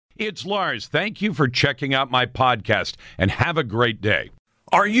It's Lars. Thank you for checking out my podcast, and have a great day.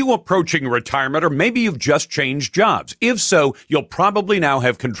 Are you approaching retirement, or maybe you've just changed jobs? If so, you'll probably now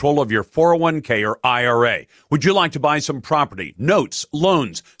have control of your 401k or IRA. Would you like to buy some property, notes,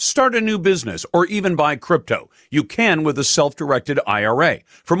 loans, start a new business, or even buy crypto? You can with a self-directed IRA.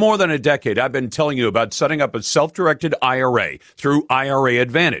 For more than a decade, I've been telling you about setting up a self-directed IRA through IRA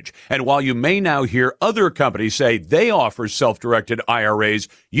Advantage. And while you may now hear other companies say they offer self-directed IRAs,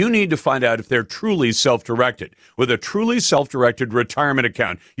 you need to find out if they're truly self-directed. With a truly self-directed retirement account,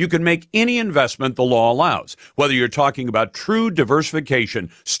 you can make any investment the law allows. Whether you're talking about true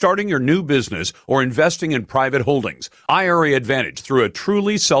diversification, starting your new business, or investing in private holdings, IRA Advantage through a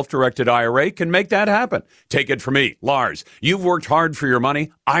truly self-directed IRA can make that happen. Take it from me, Lars. You've worked hard for your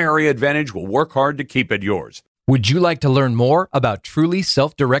money. IRA Advantage will work hard to keep it yours. Would you like to learn more about truly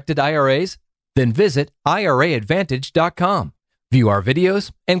self-directed IRAs? Then visit IRAadvantage.com. View our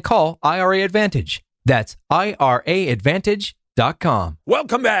videos and call IRA Advantage. That's IRAadvantage.com.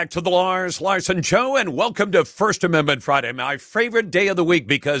 Welcome back to the Lars Larson Show, and welcome to First Amendment Friday, my favorite day of the week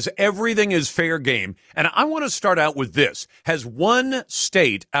because everything is fair game. And I want to start out with this. Has one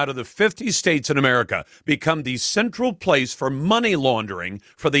state out of the 50 states in America become the central place for money laundering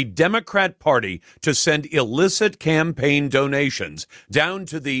for the Democrat Party to send illicit campaign donations down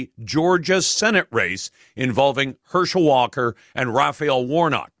to the Georgia Senate race involving Herschel Walker and Raphael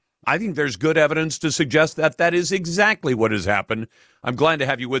Warnock? I think there's good evidence to suggest that that is exactly what has happened. I'm glad to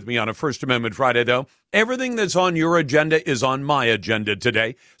have you with me on a First Amendment Friday, though. Everything that's on your agenda is on my agenda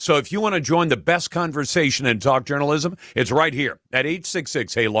today. So if you want to join the best conversation in talk journalism, it's right here at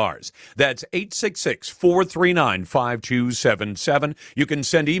 866-HEY-LARS. That's 866-439-5277. You can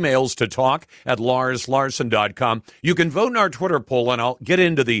send emails to talk@larslarson.com. You can vote in our Twitter poll, and I'll get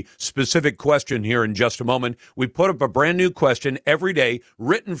into the specific question here in just a moment. We put up a brand new question every day,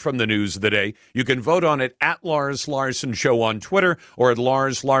 written from the news of the day. You can vote on it at Lars Larson Show on Twitter or at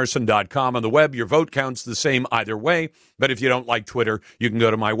larslarson.com on the web. Your vote counts the same either way, but if you don't like Twitter, you can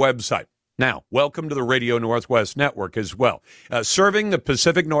go to my website. Now, welcome to the Radio Northwest Network as well, serving the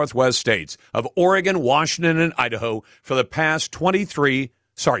Pacific Northwest states of Oregon, Washington, and Idaho for the past 22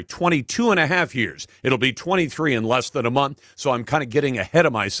 and a half years. It'll be 23 in less than a month, so I'm kind of getting ahead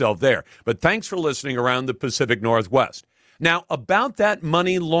of myself there. But thanks for listening around the Pacific Northwest. Now, about that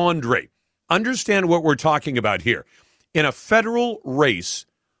money laundering, understand what we're talking about here. In a federal race,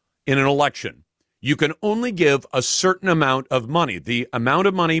 in an election, you can only give a certain amount of money. The amount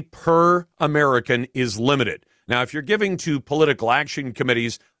of money per American is limited. Now, if you're giving to political action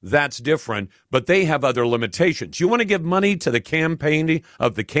committees, that's different, but they have other limitations. You want to give money to the campaign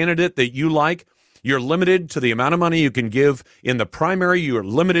of the candidate that you like, you're limited to the amount of money you can give in the primary. You're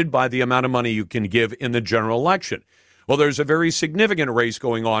limited by the amount of money you can give in the general election. Well, there's a very significant race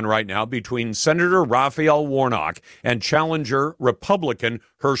going on right now between Senator Raphael Warnock and challenger Republican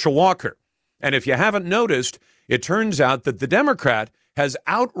Herschel Walker. And if you haven't noticed, it turns out that the Democrat has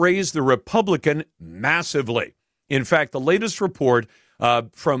outraised the Republican massively. In fact, the latest report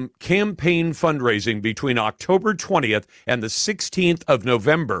from campaign fundraising between October 20th and the 16th of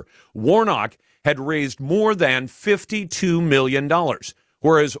November, Warnock had raised more than $52 million,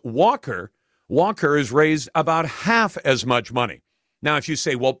 whereas Walker has raised about half as much money. Now, if you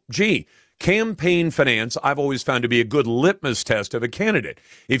say, well, gee, campaign finance, I've always found to be a good litmus test of a candidate.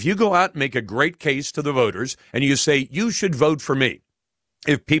 If you go out and make a great case to the voters and you say, you should vote for me,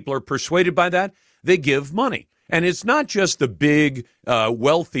 if people are persuaded by that, they give money. And it's not just the big,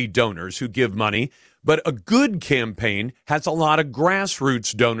 wealthy donors who give money, but a good campaign has a lot of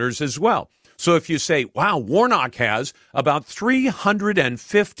grassroots donors as well. So if you say, wow, Warnock has about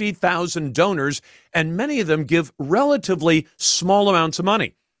 350,000 donors, and many of them give relatively small amounts of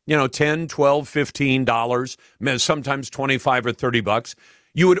money, $10, $12, $15, sometimes $25 or $30,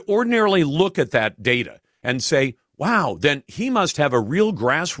 you would ordinarily look at that data and say, wow, then he must have a real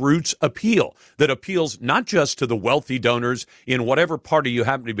grassroots appeal that appeals not just to the wealthy donors in whatever party you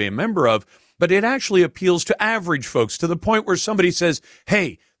happen to be a member of, but it actually appeals to average folks to the point where somebody says,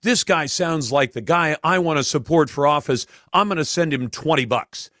 hey, this guy sounds like the guy I want to support for office. I'm going to send him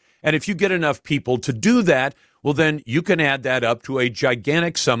 $20. And if you get enough people to do that, well, then you can add that up to a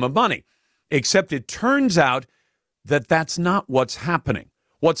gigantic sum of money. Except it turns out that that's not what's happening.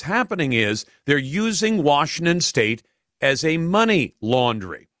 What's happening is they're using Washington State as a money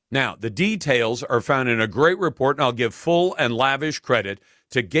laundry. Now, the details are found in a great report, and I'll give full and lavish credit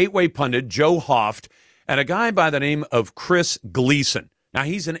to Gateway pundit Joe Hoft and a guy by the name of Chris Gleason. Now,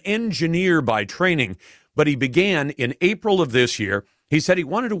 he's an engineer by training, but he began in April of this year. He said he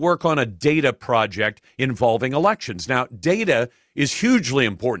wanted to work on a data project involving elections. Now, data is hugely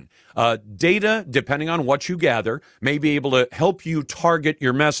important. Data, depending on what you gather, may be able to help you target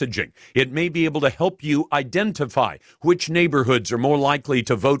your messaging. It may be able to help you identify which neighborhoods are more likely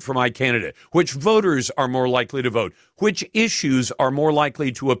to vote for my candidate, which voters are more likely to vote, which issues are more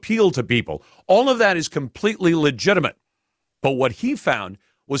likely to appeal to people. All of that is completely legitimate. But what he found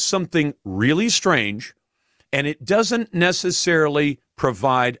was something really strange, and it doesn't necessarily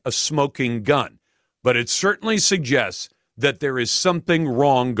provide a smoking gun, but it certainly suggests that there is something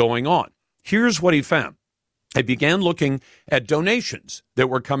wrong going on. Here's what he found. He began looking at donations that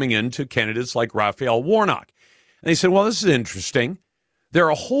were coming in to candidates like Raphael Warnock. And he said, well, this is interesting. There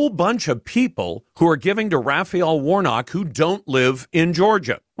are a whole bunch of people who are giving to Raphael Warnock who don't live in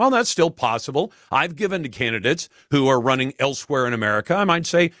Georgia. Well, that's still possible. I've given to candidates who are running elsewhere in America. I might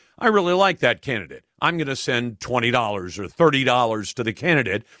say, I really like that candidate. I'm going to send $20 or $30 to the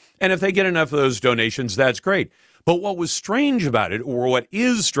candidate. And if they get enough of those donations, that's great. But what was strange about it, or what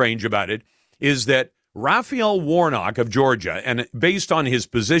is strange about it, is that Raphael Warnock of Georgia, and based on his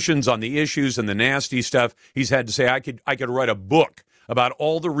positions on the issues and the nasty stuff, he's had to say, I could write a book about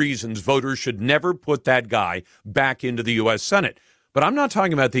all the reasons voters should never put that guy back into the U.S. Senate. But I'm not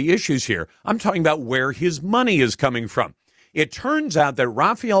talking about the issues here. I'm talking about where his money is coming from. It turns out that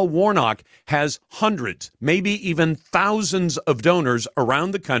Raphael Warnock has hundreds, maybe even thousands of donors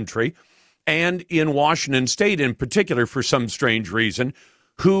around the country, and in Washington State in particular, for some strange reason,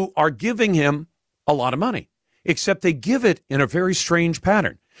 who are giving him a lot of money, except they give it in a very strange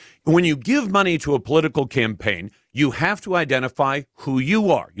pattern. When you give money to a political campaign, you have to identify who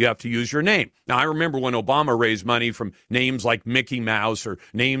you are. You have to use your name. Now, I remember when Obama raised money from names like Mickey Mouse or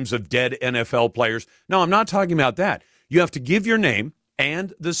names of dead NFL players. No, I'm not talking about that. You have to give your name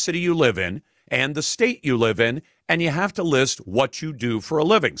and the city you live in and the state you live in, and you have to list what you do for a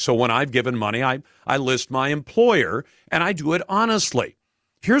living. So when I've given money, I list my employer, and I do it honestly.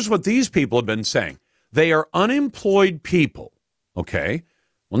 Here's what these people have been saying. They are unemployed people, okay?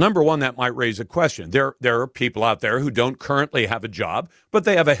 Well, number one, that might raise a question. There are people out there who don't currently have a job, but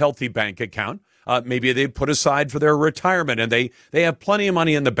they have a healthy bank account. Maybe they put aside for their retirement, and they have plenty of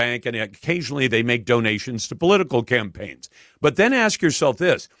money in the bank, and occasionally they make donations to political campaigns. But then ask yourself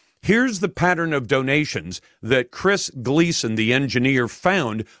this. Here's the pattern of donations that Chris Gleason, the engineer,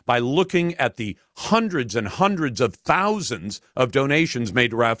 found by looking at the hundreds and hundreds of thousands of donations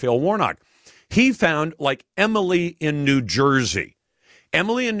made to Raphael Warnock. He found, like Emily in New Jersey.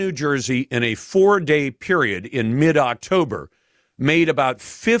 Emily in New Jersey, in a 4-day period in mid-October, made about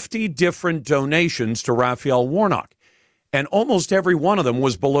 50 different donations to Raphael Warnock, and almost every one of them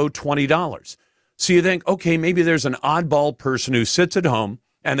was below $20. So you think, okay, maybe there's an oddball person who sits at home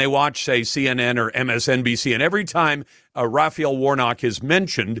and they watch, say, CNN or MSNBC, and every time Raphael Warnock is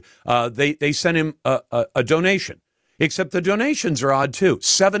mentioned, they send him a donation. Except the donations are odd, too.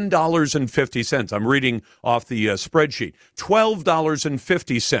 $7.50. I'm reading off the spreadsheet.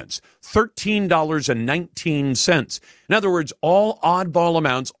 $12.50. $13.19. In other words, all oddball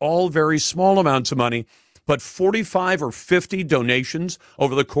amounts, all very small amounts of money, but 45 or 50 donations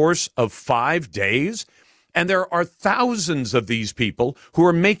over the course of 5 days. And there are thousands of these people who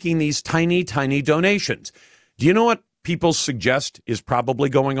are making these tiny, tiny donations. Do you know what people suggest is probably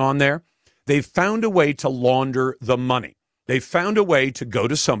going on there? They've found a way to launder the money. They've found a way to go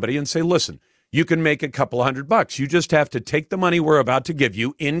to somebody and say, listen, you can make a couple $100. You just have to take the money we're about to give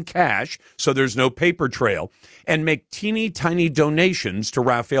you in cash, so there's no paper trail, and make teeny tiny donations to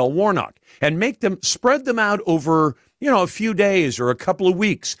Raphael Warnock and make them, spread them out over, a few days or a couple of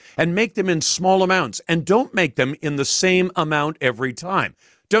weeks, and make them in small amounts, and don't make them in the same amount every time.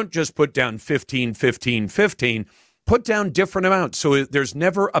 Don't just put down 15, 15, 15. Put down different amounts so there's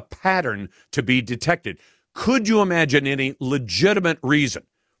never a pattern to be detected. Could you imagine any legitimate reason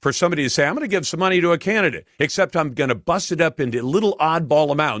for somebody to say, I'm going to give some money to a candidate, except I'm going to bust it up into little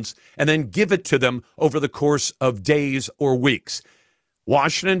oddball amounts and then give it to them over the course of days or weeks?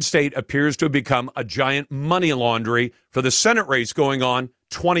 Washington State appears to have become a giant money laundry for the Senate race going on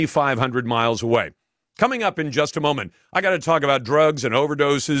 2,500 miles away. Coming up in just a moment, I got to talk about drugs and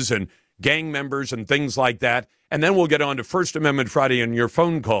overdoses and gang members and things like that. And then we'll get on to First Amendment Friday and your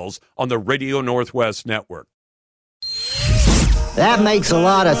phone calls on the Radio Northwest Network. That makes a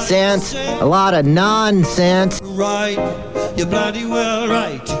lot of sense, a lot of nonsense. Right, you're bloody well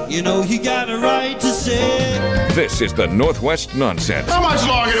right. You know you got a right to say. This is the Northwest Nonsense. How much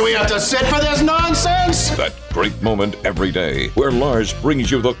longer do we have to sit for this nonsense? That great moment every day where Lars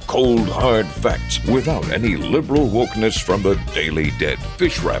brings you the cold, hard facts without any liberal wokeness from the Daily Dead,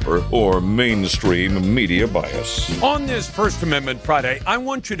 fish wrapper, or mainstream media bias. On this First Amendment Friday, I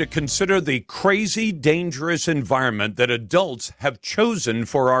want you to consider the crazy, dangerous environment that adults have chosen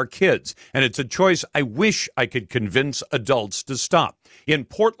for our kids. And it's a choice I wish I could convince adults to stop. In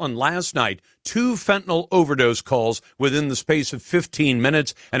Portland last night, 2 fentanyl overdose calls within the space of 15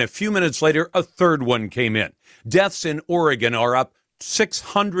 minutes, and a few minutes later, a third one came in. Deaths in Oregon are up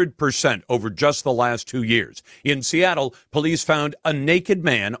 600% over just the last 2 years. In Seattle, police found a naked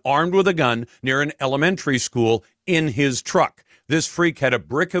man armed with a gun near an elementary school in his truck. This freak had a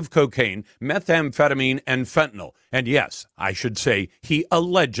brick of cocaine, methamphetamine, and fentanyl. And yes, I should say he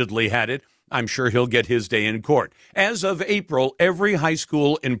allegedly had it. I'm sure he'll get his day in court. As of April, every high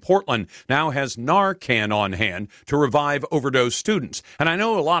school in Portland now has Narcan on hand to revive overdose students. And I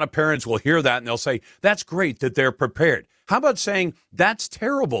know a lot of parents will hear that and they'll say, that's great that they're prepared. How about saying that's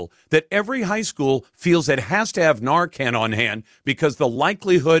terrible that every high school feels it has to have Narcan on hand because the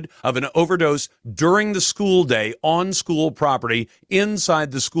likelihood of an overdose during the school day on school property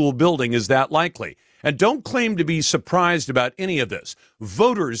inside the school building is that likely? And don't claim to be surprised about any of this.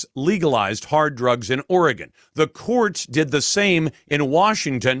 Voters legalized hard drugs in Oregon. The courts did the same in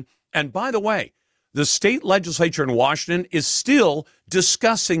Washington. And by the way, the state legislature in Washington is still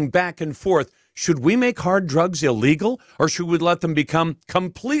discussing back and forth. Should we make hard drugs illegal, or should we let them become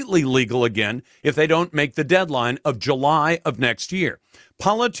completely legal again if they don't make the deadline of July of next year?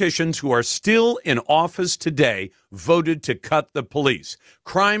 Politicians who are still in office today voted to cut the police.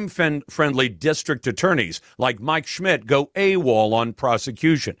 Crime-friendly district attorneys like Mike Schmidt go AWOL on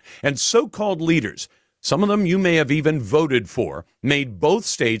prosecution. And so-called leaders, some of them you may have even voted for, made both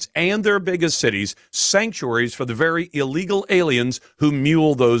states and their biggest cities sanctuaries for the very illegal aliens who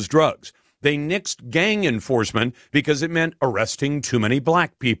mule those drugs. They nixed gang enforcement because it meant arresting too many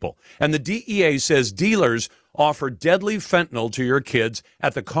black people. And the DEA says dealers offer deadly fentanyl to your kids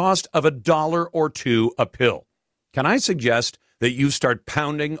at the cost of $1 or $2 a pill. Can I suggest that you start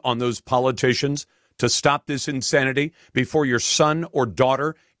pounding on those politicians to stop this insanity before your son or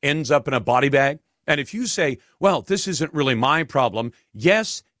daughter ends up in a body bag? And if you say, well, this isn't really my problem,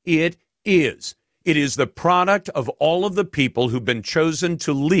 yes, it is. It is the product of all of the people who've been chosen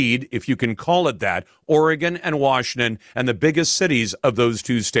to lead, if you can call it that, Oregon and Washington and the biggest cities of those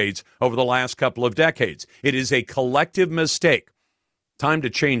two states over the last couple of decades. It is a collective mistake. Time to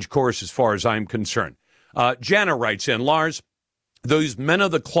change course as far as I'm concerned. Jana writes in, Lars, those men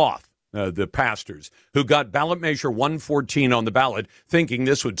of the cloth, the pastors, who got ballot measure 114 on the ballot thinking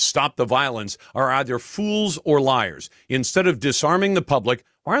this would stop the violence are either fools or liars. Instead of disarming the public,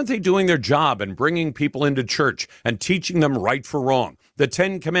 why aren't they doing their job and bringing people into church and teaching them right for wrong? The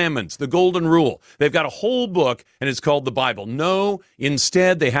 10 Commandments, the Golden Rule. They've got a whole book, and it's called the Bible. No,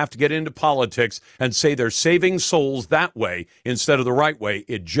 instead, they have to get into politics and say they're saving souls that way instead of the right way.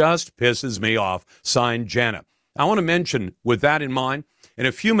 It just pisses me off. Signed, Jana. I want to mention, with that in mind, in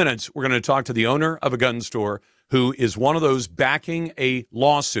a few minutes, we're going to talk to the owner of a gun store who is one of those backing a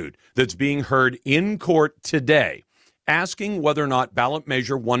lawsuit that's being heard in court today, asking whether or not ballot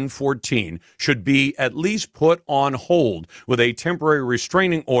measure 114 should be at least put on hold with a temporary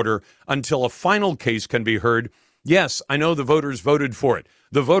restraining order until a final case can be heard. Yes, I know the voters voted for it.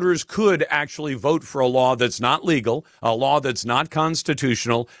 The voters could actually vote for a law that's not legal, a law that's not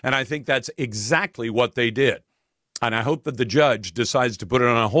constitutional, and I think that's exactly what they did. And I hope that the judge decides to put it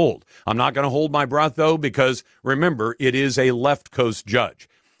on a hold. I'm not going to hold my breath, though, because, remember, it is a left coast judge.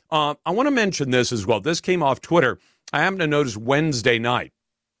 I want to mention this as well. This came off Twitter. I happened to notice Wednesday night,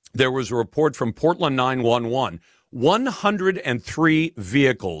 there was a report from Portland 911. 103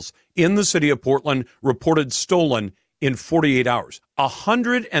 vehicles in the city of Portland reported stolen in 48 hours.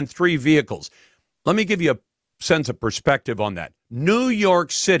 103 vehicles. Let me give you a sense of perspective on that. New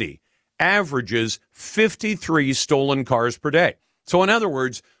York City averages 53 stolen cars per day. So in other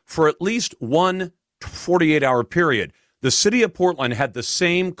words, for at least one 48-hour period, the city of Portland had the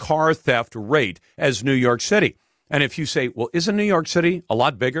same car theft rate as New York City. And if you say, well, isn't New York City a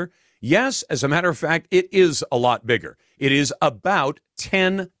lot bigger? Yes, as a matter of fact, it is a lot bigger. It is about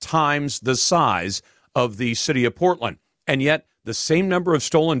 10 times the size of the city of Portland. And yet, the same number of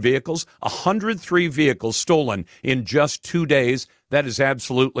stolen vehicles, 103 vehicles stolen in just 2 days. That is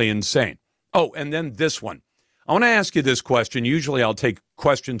absolutely insane. Oh, and then this one. I want to ask you this question. Usually I'll take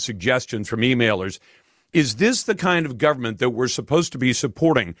question suggestions from emailers. Is this the kind of government that we're supposed to be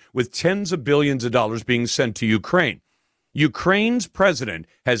supporting with tens of billions of dollars being sent to Ukraine? Ukraine's president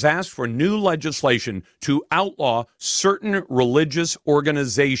has asked for new legislation to outlaw certain religious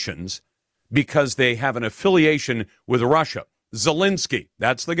organizations because they have an affiliation with Russia. Zelensky,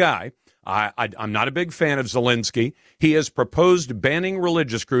 that's the guy. I'm not a big fan of Zelensky. He has proposed banning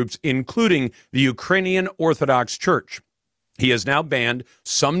religious groups, including the Ukrainian Orthodox Church. He has now banned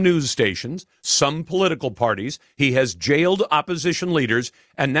some news stations, some political parties. He has jailed opposition leaders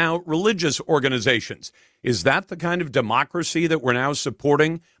and now religious organizations. Is that the kind of democracy that we're now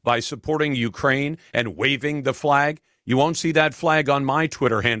supporting by supporting Ukraine and waving the flag? You won't see that flag on my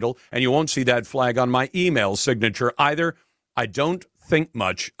Twitter handle, and you won't see that flag on my email signature either. I don't think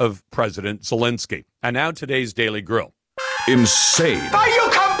much of President Zelensky. And now today's Daily Grill. Insane. Are you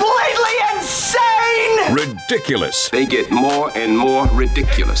completely insane? Ridiculous. They get more and more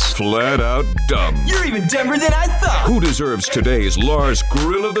ridiculous. Flat out dumb. You're even dumber than I thought. Who deserves today's Lars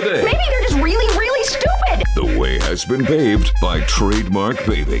Grill of the Day? Maybe they're just really, really stupid. The way has been paved by Trademark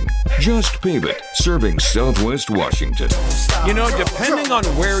Paving. Just pave it. Serving Southwest Washington. You know, depending on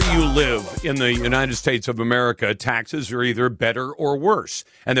where you live in the United States of America, taxes are either better or worse.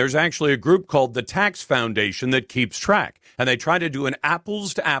 And there's actually a group called the Tax Foundation that keeps track. And they try to do an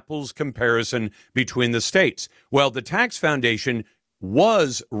apples-to-apples comparison between the states. Well, the Tax Foundation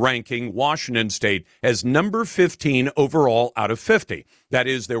was ranking Washington State as number 15 overall out of 50. That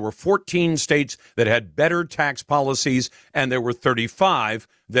is, there were 14 states that had better tax policies, and there were 35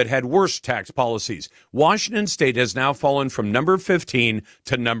 that had worse tax policies. Washington State has now fallen from number 15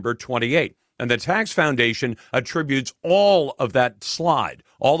 to number 28. And the Tax Foundation attributes all of that slide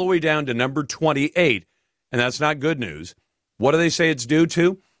all the way down to number 28. And that's not good news. What do they say it's due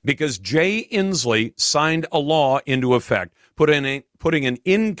to? Because Jay Inslee signed a law into effect putting an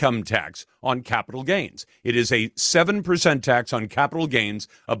income tax on capital gains. It is a 7% tax on capital gains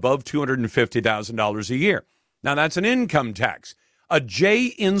above $250,000 a year. Now, that's an income tax. A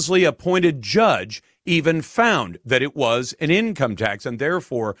Jay Inslee appointed judge even found that it was an income tax and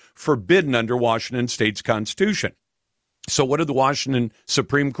therefore forbidden under Washington State's Constitution. So what did the Washington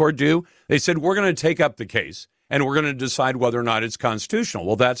Supreme Court do? They said, we're going to take up the case and we're going to decide whether or not it's constitutional.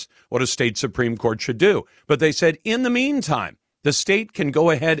 Well, that's what a state Supreme Court should do. But they said, in the meantime, the state can go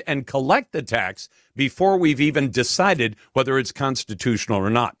ahead and collect the tax before we've even decided whether it's constitutional or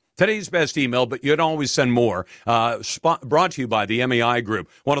not. Today's best email, but you'd always send more, brought to you by the MEI Group,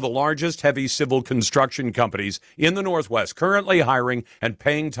 one of the largest heavy civil construction companies in the Northwest, currently hiring and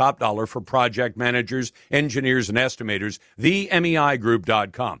paying top dollar for project managers, engineers, and estimators,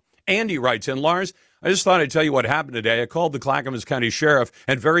 themeigroup.com. Andy writes in, Lars, I just thought I'd tell you what happened today. I called the Clackamas County Sheriff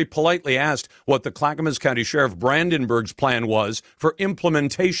and very politely asked what the Clackamas County Sheriff Brandenburg's plan was for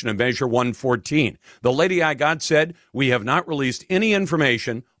implementation of Measure 114. The lady I got said, we have not released any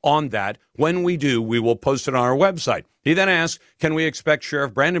information on that. When we do, we will post it on our website. He then asked, can we expect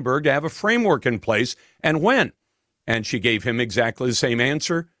Sheriff Brandenburg to have a framework in place and when? And she gave him exactly the same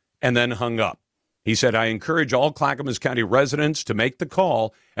answer and then hung up. He said, I encourage all Clackamas County residents to make the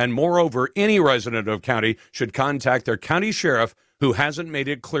call, and moreover, any resident of county should contact their county sheriff who hasn't made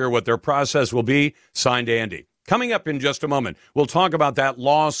it clear what their process will be. Signed, Andy. Coming up in just a moment, we'll talk about that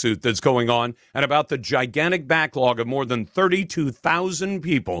lawsuit that's going on and about the gigantic backlog of more than 32,000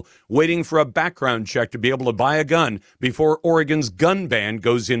 people waiting for a background check to be able to buy a gun before Oregon's gun ban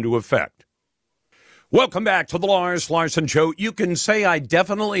goes into effect. Welcome back to the Lars Larson Show. You can say I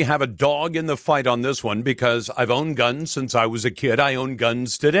definitely have a dog in the fight on this one because I've owned guns since I was a kid. I own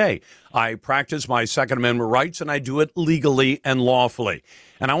guns today. I practice my Second Amendment rights, and I do it legally and lawfully.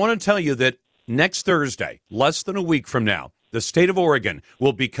 And I want to tell you that next Thursday, less than a week from now, the state of Oregon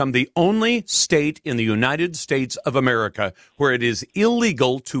will become the only state in the United States of America where it is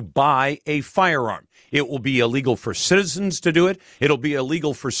illegal to buy a firearm. It will be illegal for citizens to do it. It'll be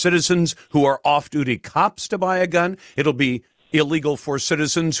illegal for citizens who are off-duty cops to buy a gun. It'll be illegal for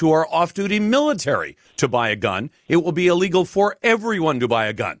citizens who are off-duty military to buy a gun. It will be illegal for everyone to buy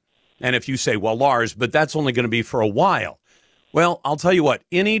a gun. And if you say, well, Lars, but that's only going to be for a while. Well, I'll tell you what,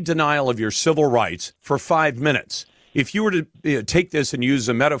 any denial of your civil rights for 5 minutes, if you were to take this and use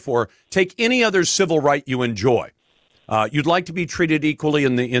a metaphor, take any other civil right you enjoy. You'd like to be treated equally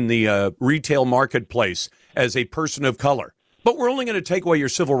in the retail marketplace as a person of color. But we're only going to take away your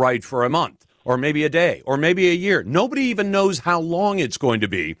civil right for a month or maybe a day or maybe a year. Nobody even knows how long it's going to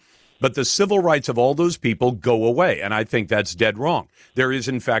be. But the civil rights of all those people go away, and I think that's dead wrong. There is,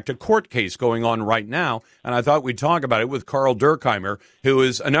 in fact, a court case going on right now, and I thought we'd talk about it with Carl Durkheimer, who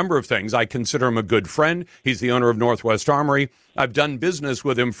is a number of things. I consider him a good friend. He's the owner of Northwest Armory. I've done business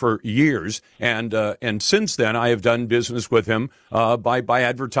with him for years, and since then I have done business with him by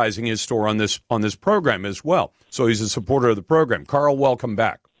advertising his store on this program as well. So he's a supporter of the program. Carl, welcome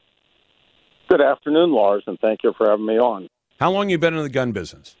back. Good afternoon, Lars, and thank you for having me on. How long have you been in the gun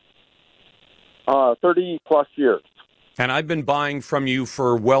business? 30-plus years. And I've been buying from you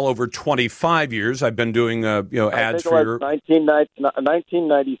for well over 25 years. I've been doing ads for your...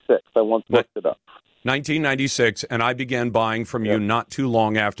 1996. I once looked it up. 1996, and I began buying from you not too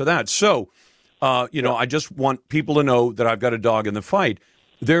long after that. So, I just want people to know that I've got a dog in the fight.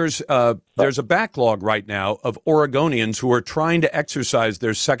 There's a backlog right now of Oregonians who are trying to exercise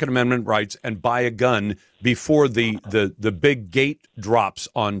their Second Amendment rights and buy a gun before the big gate drops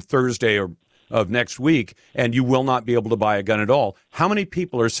on Thursday of next week, and you will not be able to buy a gun at all. How many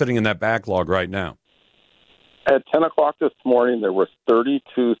people are sitting in that backlog right now? At 10 o'clock this morning, there were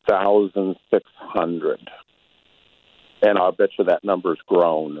 32,600. And I'll bet you that number's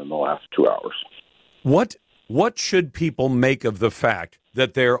grown in the last 2 hours. What should people make of the fact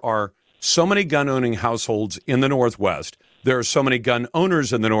that there are so many gun-owning households in the Northwest, there are so many gun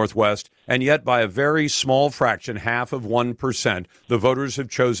owners in the Northwest, and yet by a very small fraction, 0.5%, the voters have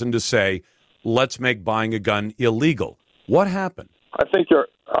chosen to say, let's make buying a gun illegal? What happened? I think you're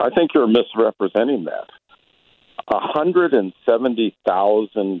misrepresenting that.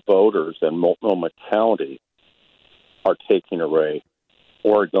 170,000 voters in Multnomah County are taking away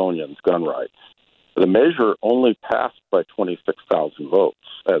Oregonians' gun rights. The measure only passed by 26,000 votes,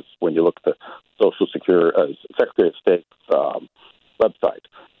 as when you look at the Social Security Secretary of State's website.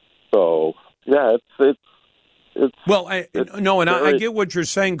 So, yeah, it's I get what you're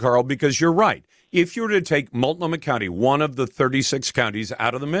saying, Carl, because you're right. If you were to take Multnomah County, one of the 36 counties,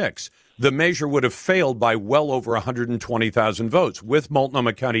 out of the mix, the measure would have failed by well over 120,000 votes. With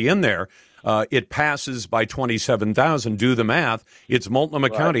Multnomah County in there, it passes by 27,000. Do the math. It's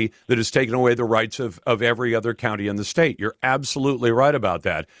Multnomah County that has taken away the rights of every other county in the state. You're absolutely right about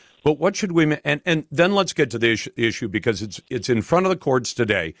that. But what should we – and then let's get to the issue because it's in front of the courts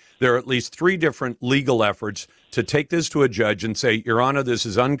today. There are at least 3 different legal efforts to take this to a judge and say, Your Honor, this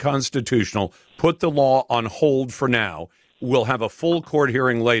is unconstitutional. Put the law on hold for now. We'll have a full court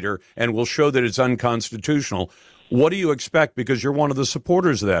hearing later, and we'll show that it's unconstitutional. What do you expect? Because you're one of the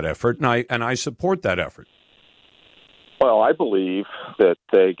supporters of that effort, and I support that effort. Well, I believe that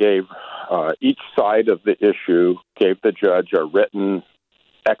they gave each side of the issue, gave the judge a written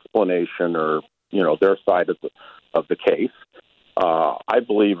explanation or, their side of the case. I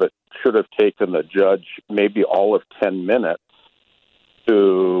believe it should have taken the judge maybe all of 10 minutes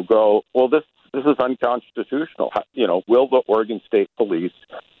to go, well, this is unconstitutional. Will the Oregon State Police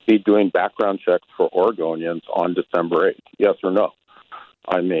be doing background checks for Oregonians on December 8th? Yes or no?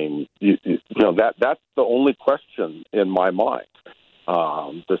 I mean, that's the only question in my mind.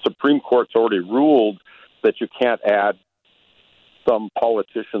 The Supreme Court's already ruled that you can't add some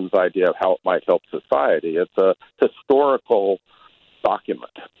politician's idea of how it might help society. It's a historical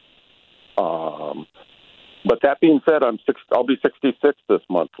document. But that being said, I'll be 66 this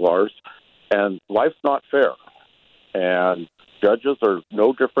month, Lars, and life's not fair. And judges are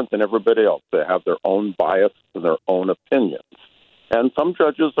no different than everybody else. They have their own bias and their own opinions. And some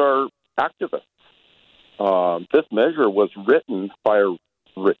judges are activists. This measure was written by a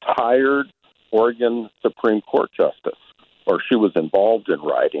retired Oregon Supreme Court justice, or she was involved in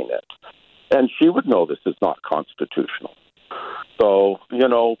writing it. And she would know this is not constitutional. So,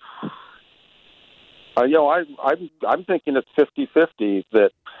 I'm thinking it's 50-50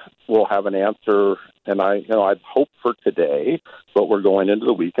 that we'll have an answer, and I'd hope for today, but we're going into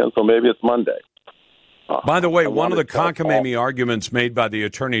the weekend, so maybe it's Monday. By the way, one of the cockamamie arguments made by the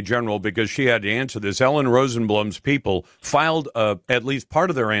Attorney General, because she had to answer this, Ellen Rosenblum's people filed at least part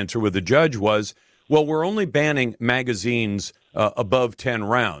of their answer with the judge was, well, we're only banning magazines above 10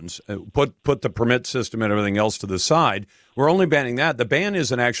 rounds. Put the permit system and everything else to the side. We're only banning that. The ban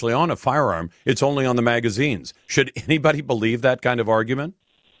isn't actually on a firearm. It's only on the magazines. Should anybody believe that kind of argument?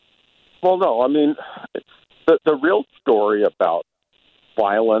 Well, no. I mean, the real story about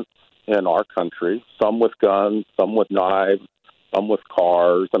violence in our country, some with guns, some with knives, some with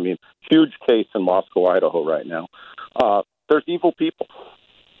cars. I mean, huge case in Moscow, Idaho right now. There's evil people.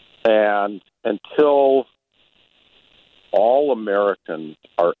 And until all Americans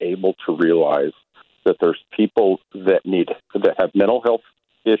are able to realize that there's people that have mental health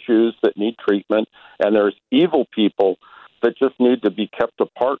issues that need treatment, and there's evil people that just need to be kept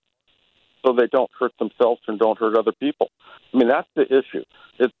apart so they don't hurt themselves and don't hurt other people. I mean, that's the issue.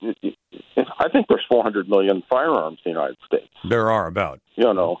 I think there's 400 million firearms in the United States. There are about.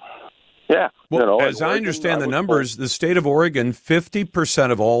 Yeah. Well, as I understand the numbers, the state of Oregon,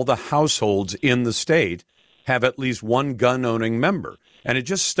 50% of all the households in the state have at least one gun-owning member. And it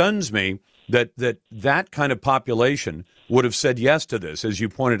just stuns me that kind of population would have said yes to this. As you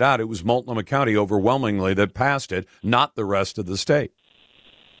pointed out, it was Multnomah County overwhelmingly that passed it, not the rest of the state.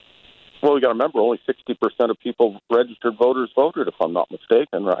 Well, you got to remember, only 60% of people, registered voters, voted, if I'm not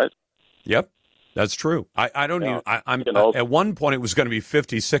mistaken, right? Yep. That's true. I don't even. I'm you know, at one point it was going to be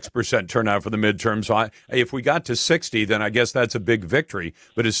 56% turnout for the midterm. So if we got to 60, then I guess that's a big victory.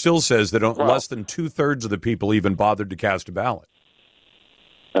 But it still says that less than 2/3 of the people even bothered to cast a ballot.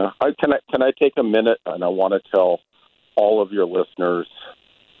 Can I take a minute, and I want to tell all of your listeners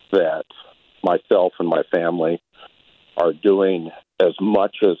that myself and my family are doing as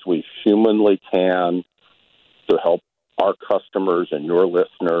much as we humanly can to help our customers and your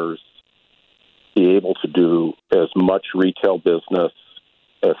listeners be able to do as much retail business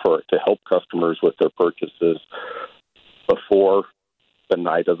to help customers with their purchases before the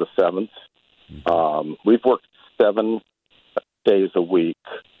night of the 7th. We've worked 7 days a week,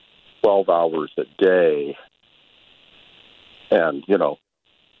 12 hours a day. And, you know,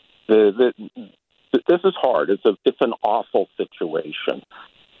 this is hard. It's an awful situation.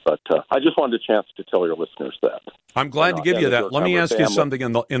 But I just wanted a chance to tell your listeners that. I'm glad to give you that. Let me ask you something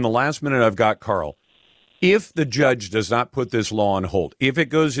in the last minute I've got, Carl. If the judge does not put this law on hold, if it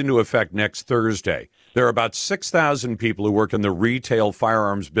goes into effect next Thursday, there are about 6,000 people who work in the retail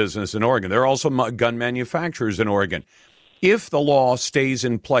firearms business in Oregon. There are also gun manufacturers in Oregon. If the law stays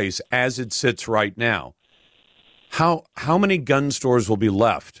in place as it sits right now, how many gun stores will be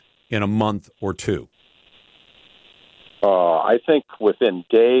left in a month or two? I think within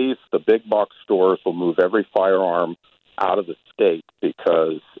days, the big box stores will move every firearm out of the state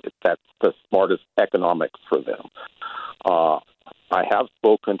because that's the smartest economics for them. I have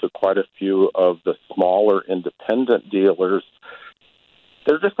spoken to quite a few of the smaller independent dealers.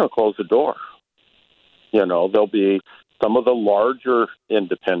 They're just going to close the door. You know, there'll be some of the larger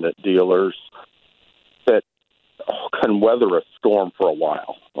independent dealers that can weather a storm for a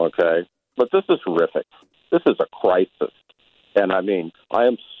while, okay? But this is horrific. This is a crisis. And, I mean, I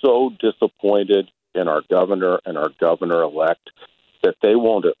am so disappointed in our governor and our governor-elect that they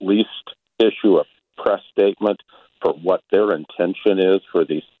won't at least issue a press statement for what their intention is for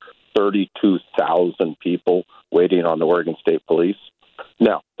these 32,000 people waiting on the Oregon State Police.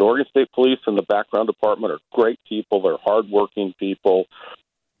 Now, the Oregon State Police and the background department are great people. They're hardworking people.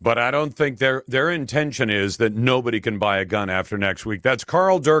 But I don't think their intention is that nobody can buy a gun after next week. That's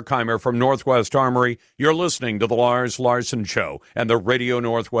Carl Durkheimer from Northwest Armory. You're listening to the Lars Larson Show and the Radio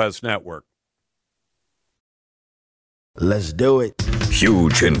Northwest Network. Let's do it.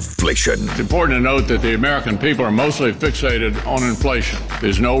 Huge inflation. It's important to note that the American people are mostly fixated on inflation.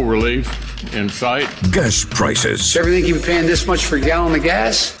 There's no relief in sight. Gas prices. Everything you've been paying this much for a gallon of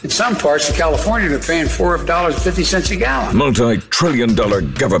gas? In some parts of California, they're paying $4.50 a gallon. Multi-trillion-dollar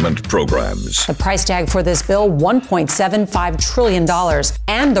government programs. The price tag for this bill, $1.75 trillion.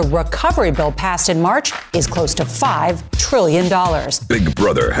 And the recovery bill passed in March is close to $5 trillion. Big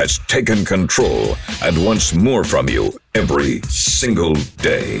Brother has taken control and wants more from you every single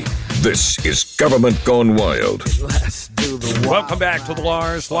day. This is Government Gone Wild. Welcome back to the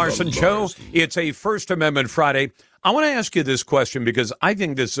Lars Larson Show. It's a First Amendment Friday. I want to ask you this question because I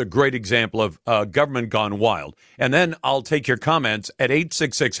think this is a great example of government gone wild. And then I'll take your comments at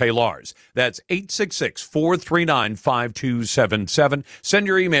 866-HEY-LARS. That's 866-439-5277. Send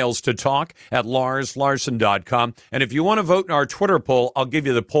your emails to talk@larslarson.com. And if you want to vote in our Twitter poll, I'll give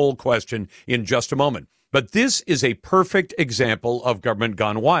you the poll question in just a moment. But this is a perfect example of government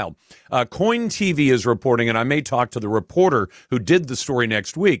gone wild. Coin TV is reporting, and I may talk to the reporter who did the story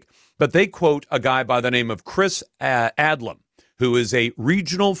next week, but they quote a guy by the name of Chris Adlam, who is a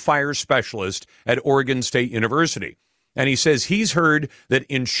regional fire specialist at Oregon State University. And he says he's heard that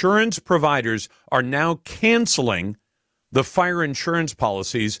insurance providers are now canceling the fire insurance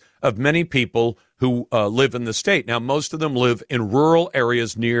policies of many people who live in the state. Now, most of them live in rural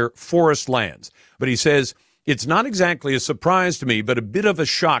areas near forest lands. But he says it's not exactly a surprise to me, but a bit of a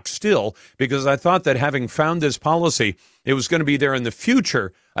shock still, because I thought that having found this policy, it was going to be there in the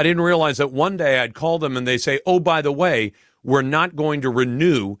future. I didn't realize that one day I'd call them and they say, oh, by the way, we're not going to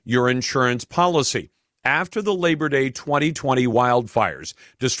renew your insurance policy. After the Labor Day 2020 wildfires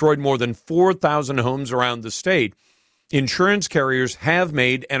destroyed more than 4,000 homes around the state, insurance carriers have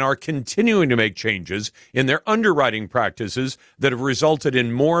made and are continuing to make changes in their underwriting practices that have resulted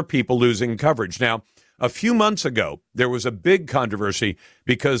in more people losing coverage. Now, a few months ago, there was a big controversy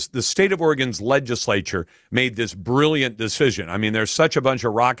because the state of Oregon's legislature made this brilliant decision. I mean, there's such a bunch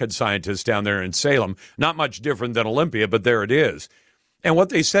of rocket scientists down there in Salem, not much different than Olympia, but there it is. And what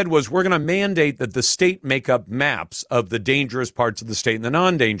they said was, we're going to mandate that the state make up maps of the dangerous parts of the state and the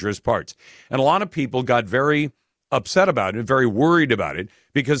non-dangerous parts. And a lot of people got very upset about it, very worried about it,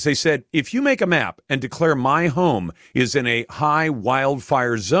 because they said, if you make a map and declare my home is in a high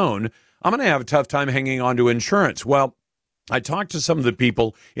wildfire zone, I'm going to have a tough time hanging on to insurance. Well, I talked to some of the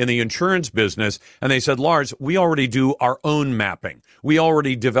people in the insurance business, and they said, Lars, we already do our own mapping. We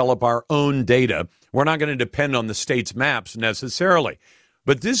already develop our own data. We're not going to depend on the state's maps necessarily.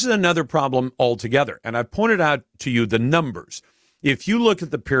 But this is another problem altogether, and I pointed out to you the numbers. If you look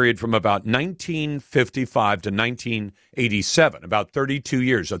at the period from about 1955 to 1987, about 32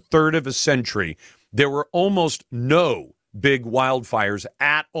 years, a third of a century, there were almost no big wildfires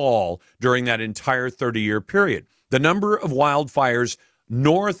at all during that entire 30-year period. The number of wildfires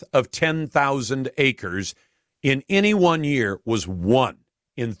north of 10,000 acres in any one year was one.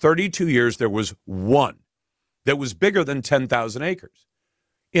 In 32 years, there was one that was bigger than 10,000 acres.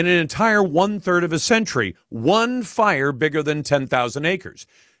 In an entire one-third of a century, one fire bigger than 10,000 acres.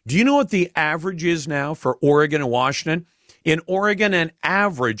 Do you know what the average is now for Oregon and Washington? In Oregon, an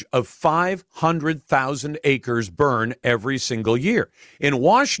average of 500,000 acres burn every single year. In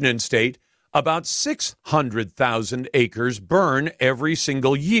Washington state, about 600,000 acres burn every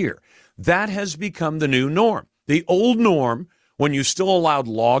single year. That has become the new norm. The old norm, when you still allowed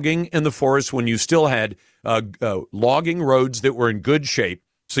logging in the forest, when you still had logging roads that were in good shape,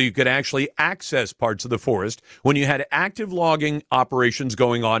 so you could actually access parts of the forest, when you had active logging operations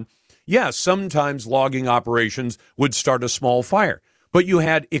going on, yes, sometimes logging operations would start a small fire, but you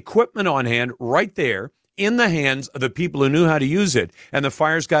had equipment on hand right there in the hands of the people who knew how to use it, and the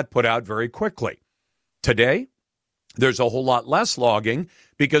fires got put out very quickly. Today, there's a whole lot less logging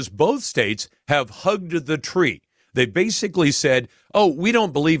because both states have hugged the tree. They basically said, oh, we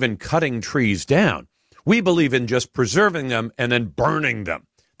don't believe in cutting trees down. We believe in just preserving them and then burning them.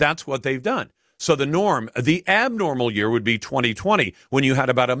 That's what they've done. So the norm, the abnormal year would be 2020, when you had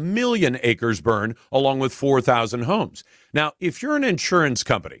about 1 million acres burned along with 4,000 homes. Now, if you're an insurance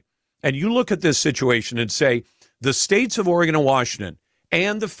company and you look at this situation and say the states of Oregon and Washington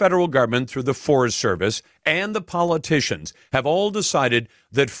and the federal government through the Forest Service and the politicians have all decided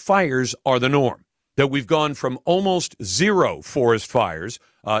that fires are the norm, that we've gone from almost zero forest fires,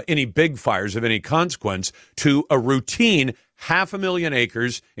 any big fires of any consequence, to a routine 500,000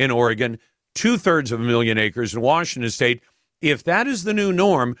 acres in Oregon, 2/3 of a million acres in Washington state. If that is the new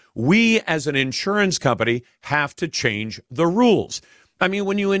norm, we as an insurance company have to change the rules. I mean,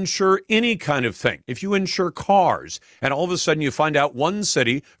 when you insure any kind of thing, if you insure cars and all of a sudden you find out one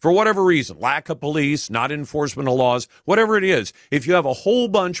city, for whatever reason, lack of police, not enforcement of laws, whatever it is, if you have a whole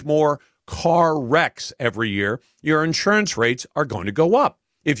bunch more car wrecks every year, your insurance rates are going to go up.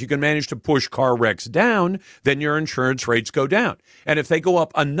 If you can manage to push car wrecks down, then your insurance rates go down. And if they go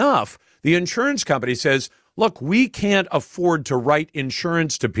up enough, the insurance company says, look, we can't afford to write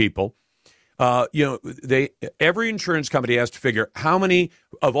insurance to people. Every insurance company has to figure how many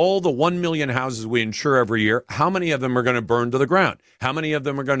of all the 1 million houses we insure every year, how many of them are going to burn to the ground? How many of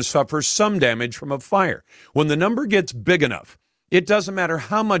them are going to suffer some damage from a fire? When the number gets big enough, it doesn't matter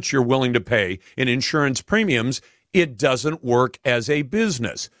how much you're willing to pay in insurance premiums, it doesn't work as a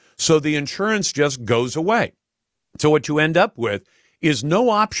business. So the insurance just goes away. So what you end up with is no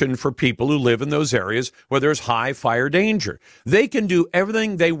option for people who live in those areas where there's high fire danger. They can do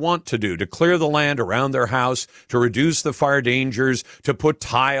everything they want to do to clear the land around their house, to reduce the fire dangers, to put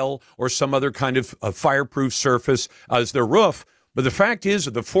tile or some other kind of fireproof surface as their roof. But the fact is,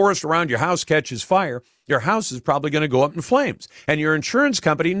 if the forest around your house catches fire, your house is probably going to go up in flames. And your insurance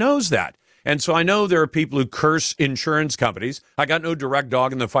company knows that. And so I know there are people who curse insurance companies. I got no direct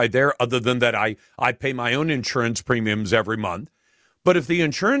dog in the fight there other than that I pay my own insurance premiums every month. But if the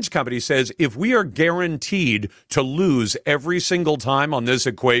insurance company says, if we are guaranteed to lose every single time on this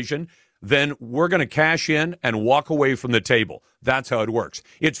equation, then we're going to cash in and walk away from the table. That's how it works.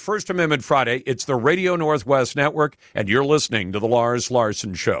 It's First Amendment Friday. It's the Radio Northwest Network, and you're listening to The Lars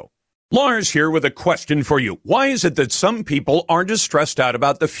Larson Show. Lars here with a question for you. Why is it that some people aren't as stressed out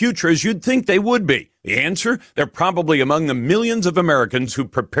about the future as you'd think they would be? The answer? They're probably among the millions of Americans who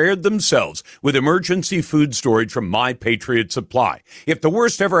prepared themselves with emergency food storage from My Patriot Supply. If the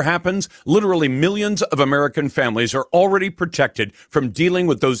worst ever happens, literally millions of American families are already protected from dealing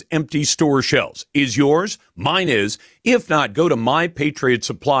with those empty store shelves. Is yours? Mine is. If not, go to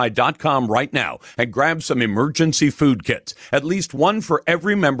MyPatriotSupply.com right now and grab some emergency food kits, at least one for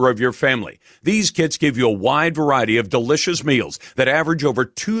every member of your family. These kits give you a wide variety of delicious meals that average over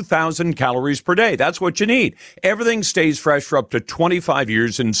 2,000 calories per day. That's what you need. Everything stays fresh for up to 25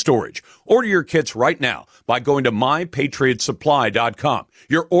 years in storage. Order your kits right now by going to MyPatriotSupply.com.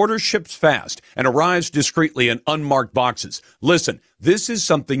 Your order ships fast and arrives discreetly in unmarked boxes. Listen, this is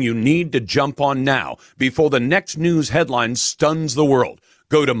something you need to jump on now before the next news headline stuns the world.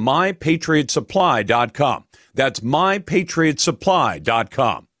 Go to MyPatriotSupply.com. That's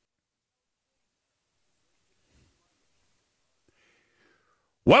MyPatriotSupply.com.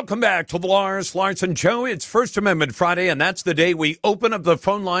 Welcome back to the Lars Larson Show. It's First Amendment Friday, and that's the day we open up the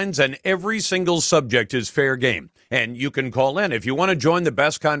phone lines, and every single subject is fair game. And you can call in. If you want to join the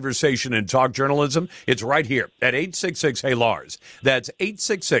best conversation in talk journalism, it's right here at 866-HEY-LARS. That's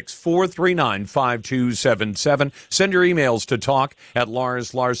 866-439-5277. Send your emails to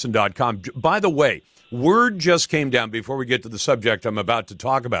talk@larslarson.com. By the way, word just came down before we get to the subject I'm about to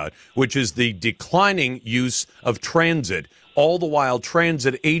talk about, which is the declining use of transit. All the while,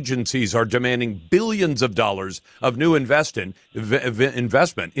 transit agencies are demanding billions of dollars of new investment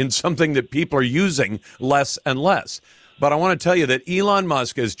in something that people are using less and less. But I want to tell you that Elon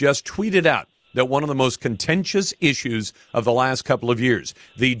Musk has just tweeted out that one of the most contentious issues of the last couple of years,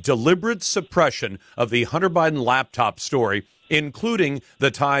 the deliberate suppression of the Hunter Biden laptop story, including the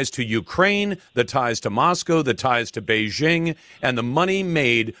ties to Ukraine, the ties to Moscow, the ties to Beijing, and the money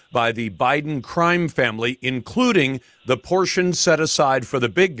made by the Biden crime family, including the portion set aside for the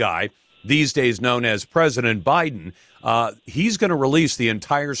big guy, these days known as President Biden. He's going to release the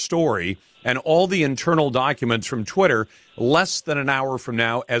entire story and all the internal documents from Twitter less than an hour from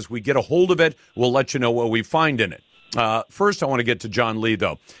now. As we get a hold of it, we'll let you know what we find in it. First, I want to get to John Lee,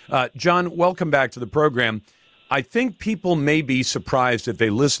 though. John, welcome back to the program. I think people may be surprised if they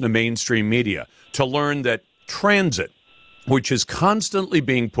listen to mainstream media to learn that transit, which is constantly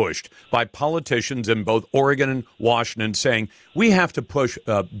being pushed by politicians in both Oregon and Washington, saying we have to push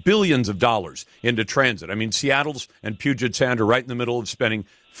billions of dollars into transit. I mean, Seattle's and Puget Sound are right in the middle of spending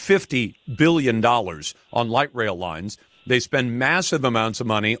 $50 billion on light rail lines. They spend massive amounts of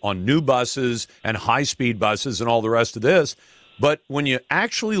money on new buses and high-speed buses and all the rest of this. But when you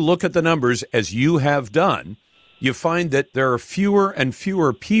actually look at the numbers, as you have done, you find that there are fewer and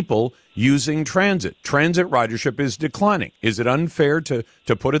fewer people using transit. Transit ridership is declining. Is it unfair to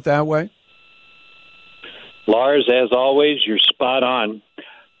put it that way? Lars, as always, you're spot on.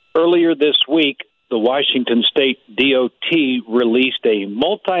 Earlier this week, the Washington State DOT released a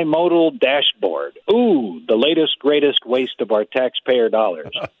multimodal dashboard. Ooh, the latest, greatest waste of our taxpayer dollars.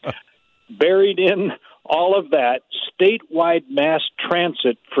 Buried in all of that, statewide mass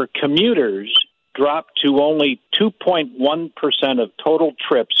transit for commuters dropped to only 2.1% of total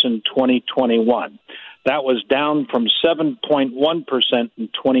trips in 2021. That was down from 7.1% in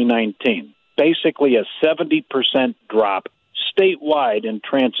 2019. Basically a 70% drop statewide in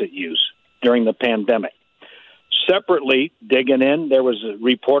transit use during the pandemic. Separately, digging in, there was a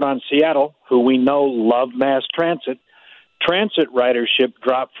report on Seattle, who we know love mass transit. Transit ridership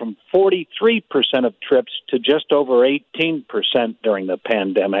dropped from 43% of trips to just over 18% during the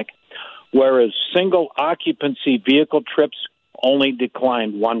pandemic, whereas single occupancy vehicle trips only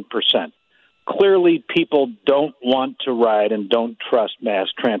declined 1%. Clearly, people don't want to ride and don't trust mass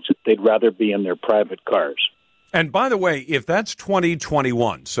transit. They'd rather be in their private cars. And by the way, if that's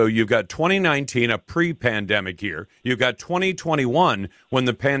 2021, so you've got 2019, a pre-pandemic year, you've got 2021 when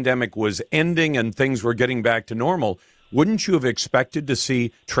the pandemic was ending and things were getting back to normal, wouldn't you have expected to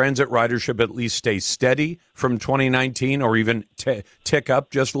see transit ridership at least stay steady from 2019 or even tick up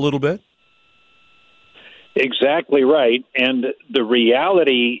just a little bit? Exactly right. And the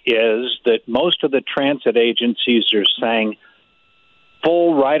reality is that most of the transit agencies are saying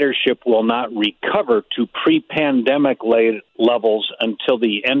full ridership will not recover to pre-pandemic levels until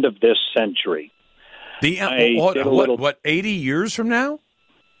the end of this century. What, 80 years from now?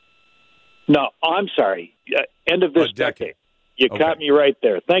 No, I'm sorry. End of this decade. You caught me right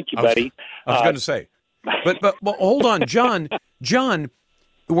there. Thank you, buddy. I was going to say. But hold on, John. John,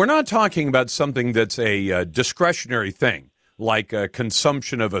 we're not talking about something that's a discretionary thing, like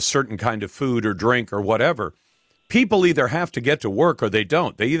consumption of a certain kind of food or drink or whatever. People either have to get to work or they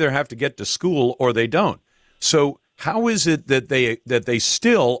don't. They either have to get to school or they don't. So how is it that they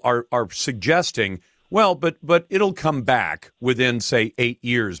still are suggesting, well, but it'll come back within, say, 8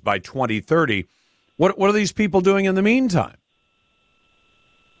 years by 2030? What are these people doing in the meantime?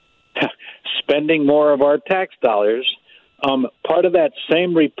 Spending more of our tax dollars. Part of that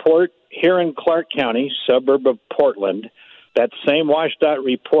same report here in Clark County, suburb of Portland, that same WashDOT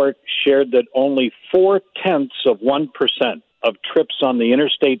report shared that only 0.4% of trips on the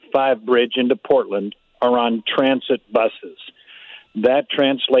Interstate 5 bridge into Portland are on transit buses. That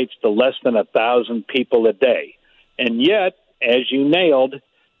translates to less than 1,000 people a day. And yet, as you nailed,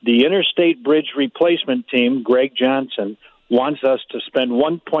 the Interstate Bridge Replacement Team, Greg Johnson, wants us to spend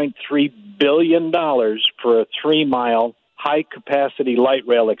 $1.3 billion for a 3-mile high-capacity light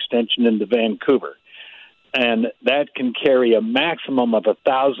rail extension into Vancouver. And that can carry a maximum of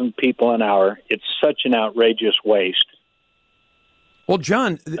 1,000 people an hour. It's such an outrageous waste. Well,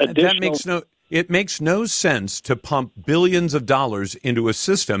 John, that makes it makes no sense to pump billions of dollars into a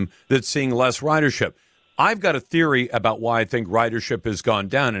system that's seeing less ridership. I've got a theory about why I think ridership has gone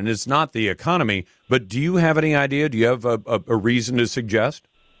down, and it's not the economy. But do you have any idea? Do you have a reason to suggest?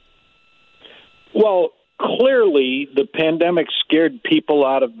 Well, clearly the pandemic scared people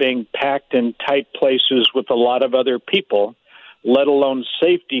out of being packed in tight places with a lot of other people, let alone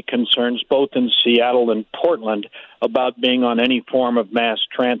safety concerns both in Seattle and Portland about being on any form of mass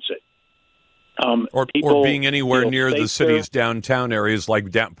transit. Or being anywhere near the city's downtown areas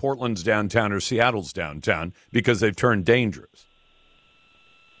like Portland's downtown or Seattle's downtown because they've turned dangerous.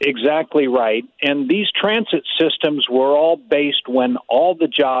 Exactly right. And these transit systems were all based when all the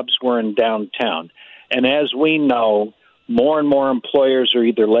jobs were in downtown. And as we know, more and more employers are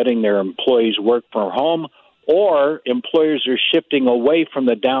either letting their employees work from home or employers are shifting away from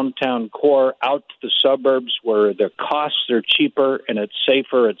the downtown core out to the suburbs where their costs are cheaper and it's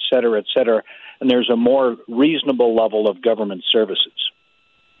safer, et cetera, and there's a more reasonable level of government services.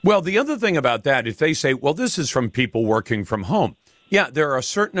 Well, the other thing about that, if they say, well, this is from people working from home. Yeah, there are a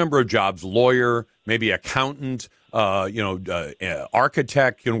certain number of jobs, lawyer, maybe accountant,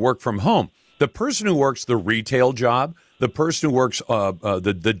 architect can work from home. The person who works the retail job, the person who works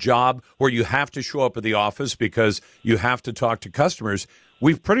the job where you have to show up at the office because you have to talk to customers,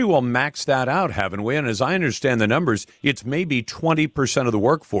 we've pretty well maxed that out, haven't we? And as I understand the numbers, it's maybe 20% of the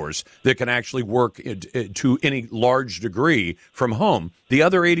workforce that can actually work to any large degree from home. The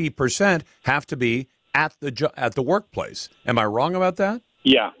other 80% have to be at the workplace. Am I wrong about that?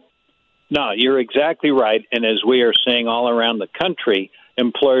 Yeah. No, you're exactly right. And as we are seeing all around the country,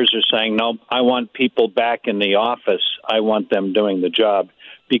 employers are saying, no, I want people back in the office. I want them doing the job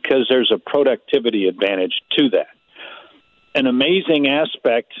because there's a productivity advantage to that. An amazing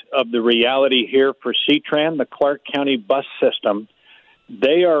aspect of the reality here for CTRAN, the Clark County bus system,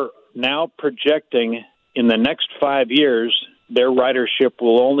 they are now projecting in the next 5 years, their ridership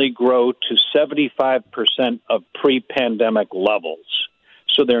will only grow to 75% of pre-pandemic levels.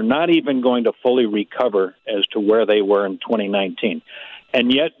 So they're not even going to fully recover as to where they were in 2019.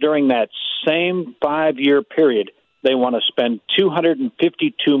 And yet during that same 5-year period, they want to spend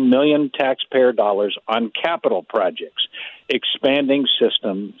 $252 million taxpayer dollars on capital projects, expanding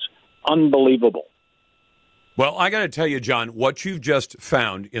systems. Unbelievable. Well, I got to tell you, John, what you've just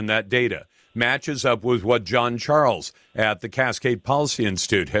found in that data matches up with what John Charles at the Cascade Policy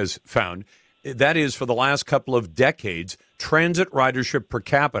Institute has found. That is, for the last couple of decades, transit ridership per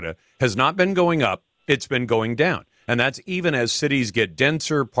capita has not been going up, it's been going down. And that's even as cities get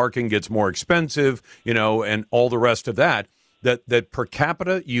denser, parking gets more expensive, and all the rest of that, that per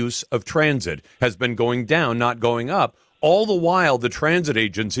capita use of transit has been going down, not going up. All the while, the transit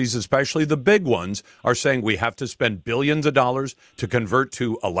agencies, especially the big ones, are saying we have to spend billions of dollars to convert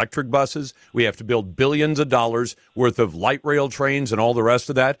to electric buses. We have to build billions of dollars worth of light rail trains and all the rest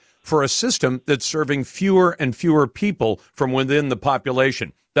of that for a system that's serving fewer and fewer people from within the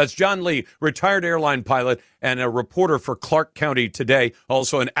population. That's John Lee, retired airline pilot and a reporter for Clark County Today,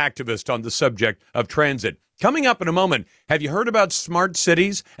 also an activist on the subject of transit. Coming up in a moment, have you heard about smart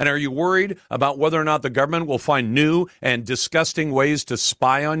cities? And are you worried about whether or not the government will find new and disgusting ways to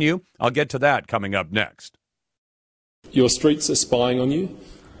spy on you? I'll get to that coming up next. Your streets are spying on you.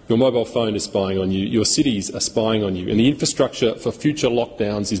 Your mobile phone is spying on you. Your cities are spying on you. And the infrastructure for future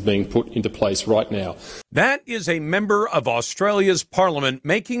lockdowns is being put into place right now. That is a member of Australia's parliament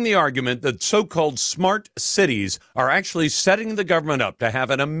making the argument that so-called smart cities are actually setting the government up to have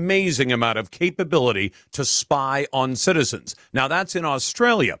an amazing amount of capability to spy on citizens. Now, that's in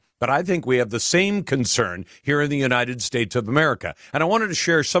Australia. But I think we have the same concern here in the United States of America. And I wanted to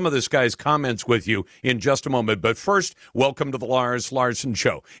share some of this guy's comments with you in just a moment. But first, welcome to the Lars Larson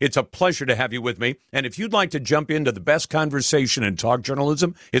Show. It's a pleasure to have you with me. And if you'd like to jump into the best conversation in talk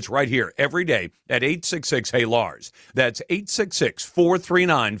journalism, it's right here every day at 866-HEY-LARS. That's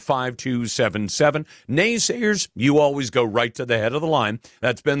 866-439-5277. Naysayers, you always go right to the head of the line.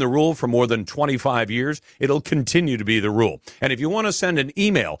 That's been the rule for more than 25 years. It'll continue to be the rule. And if you want to send an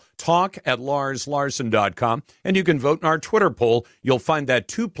email, talk@LarsLarson.com, and you can vote in our Twitter poll. You'll find that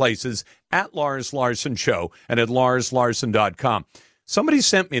two places, at Lars Larson Show and at LarsLarson.com. Somebody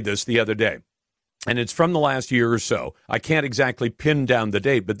sent me this the other day, and it's from the last year or so. I can't exactly pin down the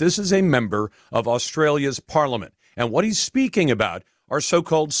date, but this is a member of Australia's parliament, and what he's speaking about are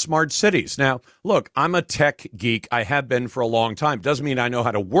so-called smart cities. Now, look, I'm a tech geek. I have been for a long time. Doesn't mean I know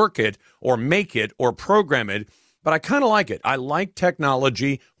how to work it or make it or program it, but I kind of like it. I like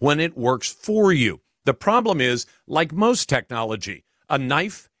technology when it works for you. The problem is, like most technology, a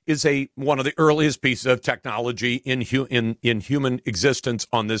knife is one of the earliest pieces of technology in human existence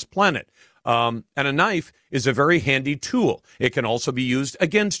on this planet. And a knife is a very handy tool. It can also be used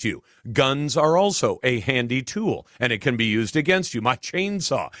against you. Guns are also a handy tool, and it can be used against you. My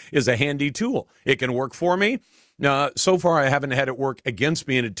chainsaw is a handy tool. It can work for me. So far, I haven't had it work against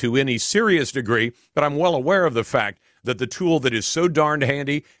me to any serious degree, but I'm well aware of the fact that the tool that is so darned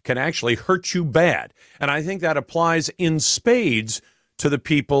handy can actually hurt you bad. And I think that applies in spades to the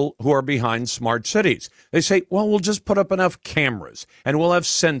people who are behind smart cities. They say, well, we'll just put up enough cameras, and we'll have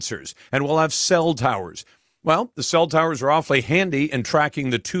sensors, and we'll have cell towers. Well, the cell towers are awfully handy in tracking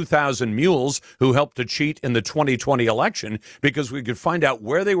the 2,000 mules who helped to cheat in the 2020 election, because we could find out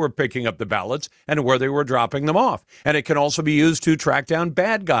where they were picking up the ballots and where they were dropping them off. And it can also be used to track down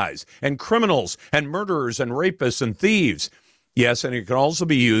bad guys and criminals and murderers and rapists and thieves. Yes, and it can also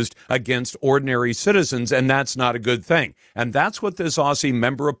be used against ordinary citizens, and that's not a good thing. And that's what this Aussie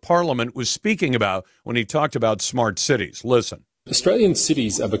member of parliament was speaking about when he talked about smart cities. Listen. Australian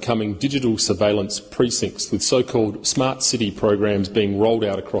cities are becoming digital surveillance precincts, with so-called smart city programs being rolled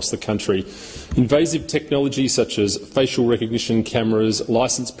out across the country. Invasive technology such as facial recognition cameras,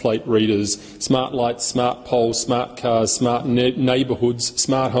 licence plate readers, smart lights, smart poles, smart cars, smart neighbourhoods,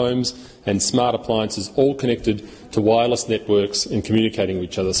 smart homes and smart appliances, all connected to wireless networks and communicating with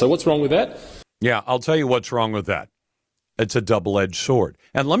each other. So what's wrong with that? Yeah, I'll tell you what's wrong with that. It's a double-edged sword.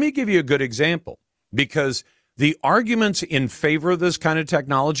 And let me give you a good example, because the arguments in favor of this kind of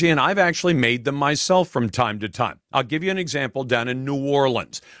technology, and I've actually made them myself from time to time. I'll give you an example down in New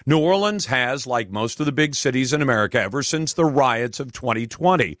Orleans. New Orleans has, like most of the big cities in America, ever since the riots of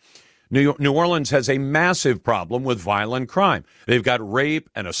 2020, New Orleans has a massive problem with violent crime. They've got rape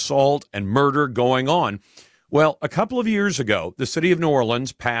and assault and murder going on. Well, a couple of years ago, the city of New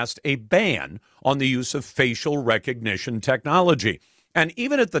Orleans passed a ban on the use of facial recognition technology. And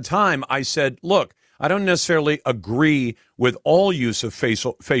even at the time, I said, look, I don't necessarily agree with all use of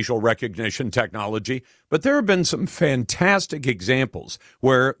facial recognition technology, but there have been some fantastic examples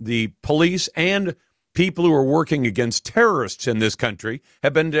where the police and people who are working against terrorists in this country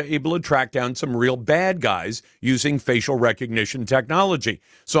have been able to track down some real bad guys using facial recognition technology.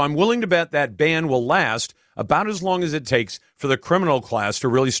 So I'm willing to bet that ban will last about as long as it takes for the criminal class to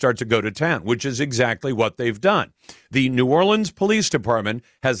really start to go to town, which is exactly what they've done. The New Orleans Police Department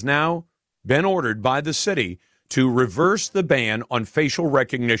has now been ordered by the city to reverse the ban on facial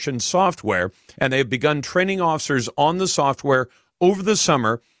recognition software, and they've begun training officers on the software over the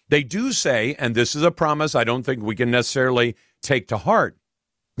summer. They do say, and this is a promise I don't think we can necessarily take to heart,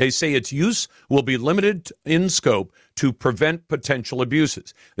 they say its use will be limited in scope to prevent potential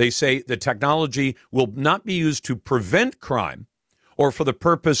abuses. They say the technology will not be used to prevent crime or for the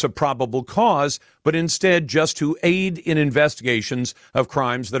purpose of probable cause, but instead just to aid in investigations of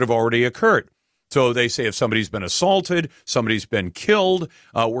crimes that have already occurred. So they say if somebody's been assaulted, somebody's been killed,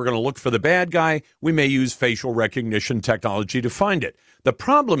 we're going to look for the bad guy. We may use facial recognition technology to find it. The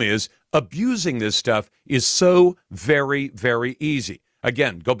problem is abusing this stuff is so very, very easy.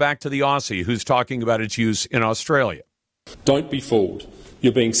 Again, go back to the Aussie who's talking about its use in Australia. Don't be fooled.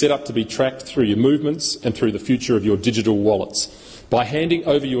 You're being set up to be tracked through your movements and through the future of your digital wallets. By handing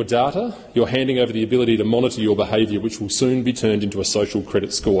over your data, you're handing over the ability to monitor your behaviour, which will soon be turned into a social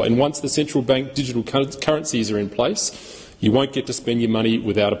credit score. And once the central bank digital currencies are in place, you won't get to spend your money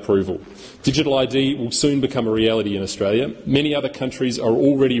without approval. Digital ID will soon become a reality in Australia. Many other countries are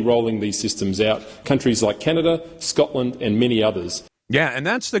already rolling these systems out, countries like Canada, Scotland and many others. Yeah, and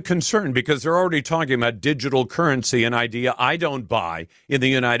that's the concern, because they're already talking about digital currency, an idea I don't buy in the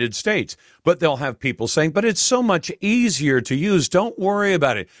United States. But they'll have people saying, but it's so much easier to use. Don't worry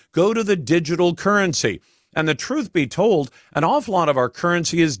about it. Go to the digital currency. And the truth be told, an awful lot of our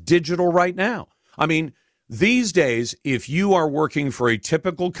currency is digital right now. I mean, these days, if you are working for a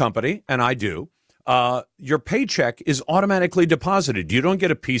typical company, and I do, your paycheck is automatically deposited. You don't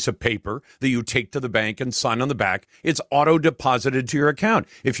get a piece of paper that you take to the bank and sign on the back. It's auto-deposited to your account.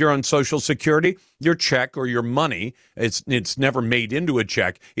 If you're on Social Security, your check or your money, it's never made into a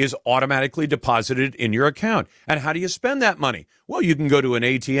check, is automatically deposited in your account. And how do you spend that money? Well, you can go to an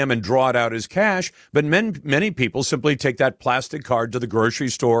ATM and draw it out as cash, but many people simply take that plastic card to the grocery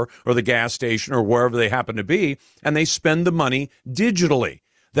store or the gas station or wherever they happen to be, and they spend the money digitally.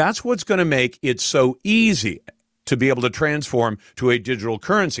 That's what's going to make it so easy to be able to transform to a digital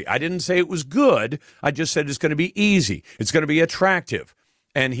currency. I didn't say it was good. I just said it's going to be easy. It's going to be attractive.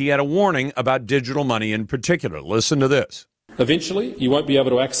 And he had a warning about digital money in particular. Listen to this. Eventually, you won't be able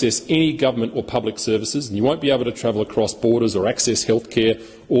to access any government or public services, and you won't be able to travel across borders or access healthcare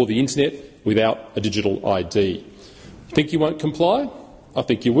or the internet without a digital ID. Think you won't comply? I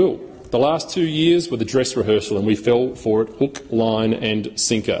think you will. The last 2 years were the dress rehearsal and we fell for it hook, line and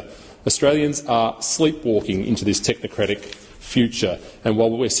sinker. Australians are sleepwalking into this technocratic future. And while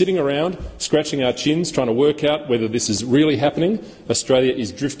we're sitting around scratching our chins trying to work out whether this is really happening, Australia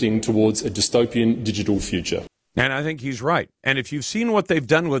is drifting towards a dystopian digital future. And I think he's right. And if you've seen what they've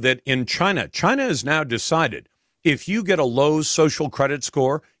done with it in China, China has now decided if you get a low social credit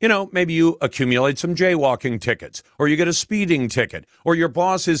score, maybe you accumulate some jaywalking tickets, or you get a speeding ticket, or your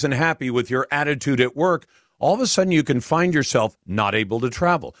boss isn't happy with your attitude at work, all of a sudden you can find yourself not able to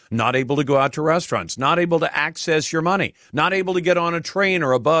travel, not able to go out to restaurants, not able to access your money, not able to get on a train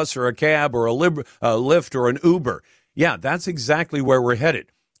or a bus or a cab or a Lyft or an Uber. Yeah, that's exactly where we're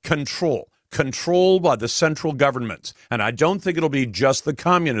headed. Control by the central governments. And I don't think it'll be just the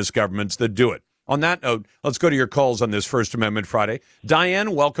communist governments that do it. On that note, let's go to your calls on this First Amendment Friday.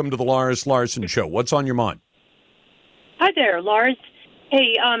 Diane, welcome to the Lars Larson Show. What's on your mind? Hi there, Lars.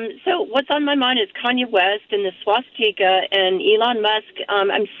 Hey, so what's on my mind is Kanye West and the swastika and Elon Musk.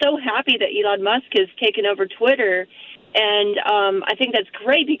 I'm so happy that Elon Musk has taken over Twitter. And I think that's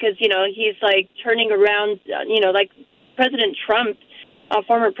great because, he's like turning around, like President Trump.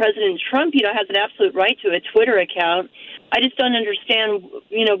 Former President Trump, has an absolute right to a Twitter account. I just don't understand,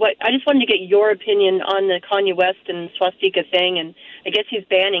 I just wanted to get your opinion on the Kanye West and swastika thing, and I guess he's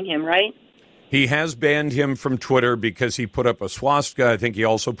banning him, right? He has banned him from Twitter because he put up a swastika. I think he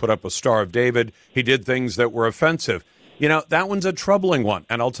also put up a Star of David. He did things that were offensive. That one's a troubling one,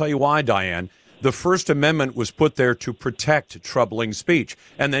 and I'll tell you why, Diane. The First Amendment was put there to protect troubling speech,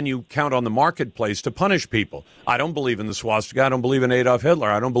 and then you count on the marketplace to punish people. I don't believe in the swastika. I don't believe in Adolf Hitler.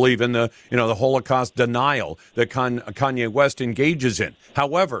 I don't believe in the Holocaust denial that Kanye West engages in.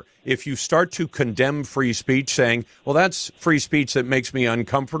 However, if you start to condemn free speech, saying, well, that's free speech that makes me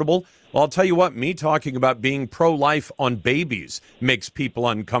uncomfortable, well, I'll tell you what, me talking about being pro-life on babies makes people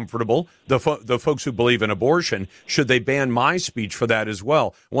uncomfortable. The folks who believe in abortion, should they ban my speech for that as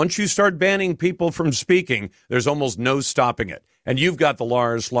well? Once you start banning people from speaking, there's almost no stopping it. And you've got the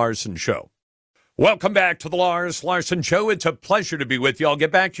Lars Larson Show. Welcome back to the Lars Larson Show. It's a pleasure to be with you. I'll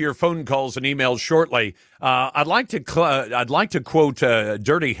get back to your phone calls and emails shortly. I'd like to quote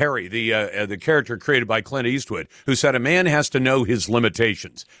Dirty Harry, the character created by Clint Eastwood, who said a man has to know his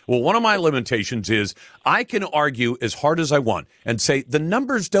limitations. Well, one of my limitations is I can argue as hard as I want and say the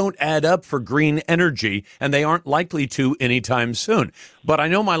numbers don't add up for green energy, and they aren't likely to anytime soon. But I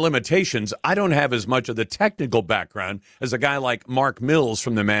know my limitations. I don't have as much of the technical background as a guy like Mark Mills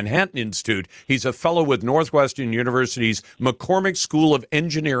from the Manhattan Institute. He's a fellow with Northwestern University's McCormick School of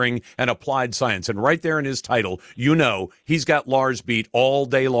Engineering and Applied Science. And right there in his title, he's got Lars beat all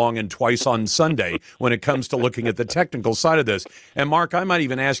day long and twice on Sunday when it comes to looking at the technical side of this. And Mark, I might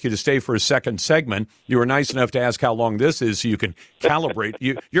even ask you to stay for a second segment. You were nice enough to ask how long this is so you can calibrate.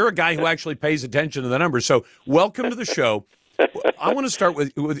 You're a guy who actually pays attention to the numbers. So welcome to the show. I want to start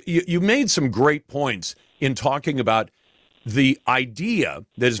with you made some great points in talking about the idea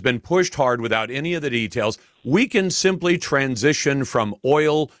that has been pushed hard without any of the details. We can simply transition from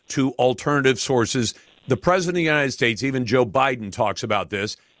oil to alternative sources. The President of the United States, even Joe Biden, talks about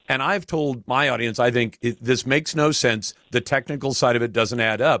this. And I've told my audience, I think this makes no sense. The technical side of it doesn't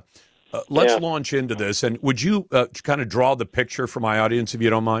add up. Let's launch into this. And would you kind of draw the picture for my audience, if you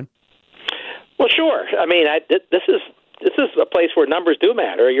don't mind? Well, sure. I mean, this is a place where numbers do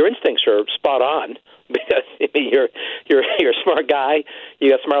matter. Your instincts are spot on because you're a smart guy. You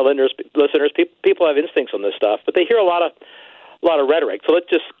got smart listeners. People have instincts on this stuff, but they hear a lot of rhetoric. So let's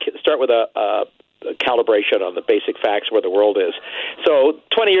just start with a calibration on the basic facts where the world is. So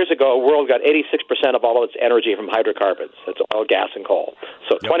 20 years ago, the world got 86% of all of its energy from hydrocarbons. That's oil, gas, and coal.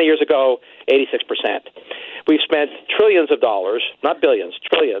 So 20 years ago, 86%. We've spent trillions of dollars, not billions,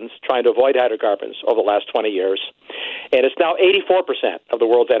 trillions, trying to avoid hydrocarbons over the last 20 years. And it's now 84% of the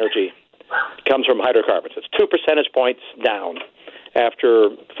world's energy comes from hydrocarbons. It's 2 percentage points down after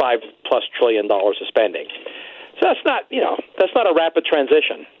 $5+ trillion of spending. So that's not a rapid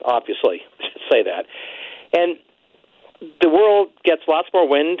transition, obviously, to say that. And the world gets lots more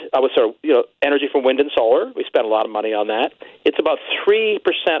energy from wind and solar. We spend a lot of money on that. It's about 3%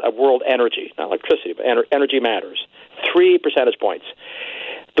 of world energy, not electricity, but energy matters. 3 percentage points.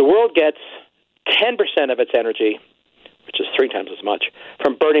 The world gets 10% of its energy, which is 3 times as much,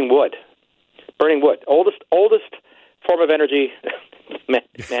 from burning wood. Burning wood, oldest form of energy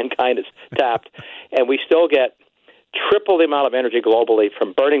mankind has tapped, and we still get triple the amount of energy globally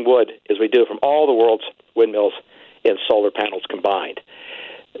from burning wood as we do from all the world's windmills and solar panels combined.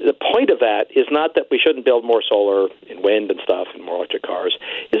 The point of that is not that we shouldn't build more solar and wind and stuff and more electric cars.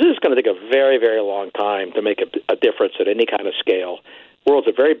 Is This is going to take a very, very long time to make a difference at any kind of scale. The world's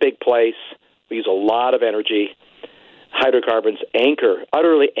a very big place. We use a lot of energy. Hydrocarbons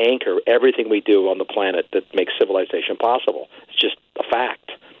utterly anchor everything we do on the planet that makes civilization possible. It's just a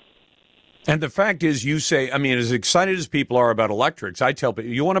fact. And the fact is, you say, I mean, as excited as people are about electrics, I tell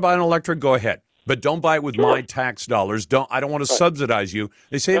people, you want to buy an electric, go ahead. But don't buy it with my tax dollars. I don't want to subsidize you.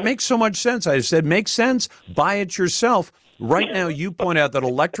 They say it makes so much sense. I said, makes sense. Buy it yourself. Right now, you point out that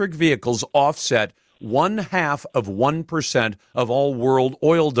electric vehicles offset 0.5% of all world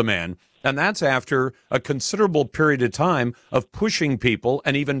oil demand. And that's after a considerable period of time of pushing people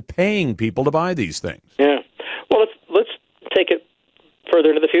and even paying people to buy these things. Yeah. Well, let's take it further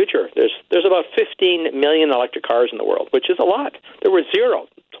into the future. There's about 15 million electric cars in the world, which is a lot. There were 0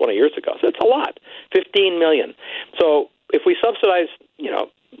 20 years ago, so it's a lot. 15 million. So if we subsidize,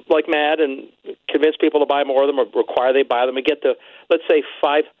 like mad and convince people to buy more of them or require they buy them, we get to, let's say,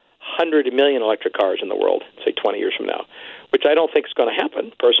 500 million electric cars in the world, say 20 years from now, which I don't think is going to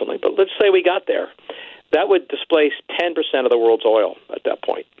happen personally, but let's say we got there. That would displace 10% of the world's oil at that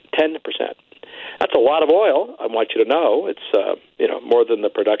point, 10%. That's a lot of oil. I want you to know it's more than the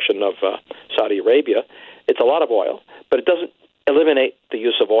production of Saudi Arabia. It's a lot of oil, but it doesn't eliminate the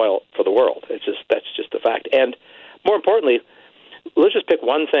use of oil for the world. That's just a fact. And more importantly, let's just pick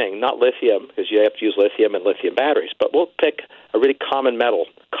one thing, not lithium, because you have to use lithium and lithium batteries, but we'll pick a really common metal,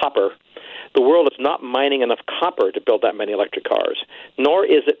 copper. The world is not mining enough copper to build that many electric cars, nor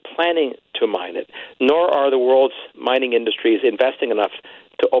is it planning to mine it, nor are the world's mining industries investing enough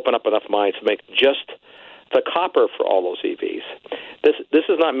to open up enough mines to make just the copper for all those EVs. This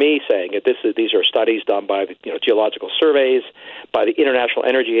is not me saying it. These are studies done by the geological surveys, by the International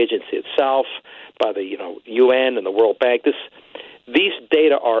Energy Agency itself, by the UN and the World Bank. These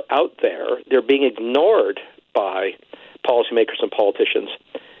data are out there. They're being ignored by policymakers and politicians,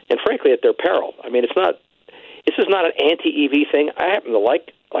 and frankly, at their peril. I mean, this is not an anti-EV thing. I happen to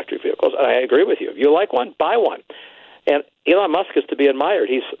like electric vehicles, and I agree with you. If you like one, buy one. And Elon Musk is to be admired.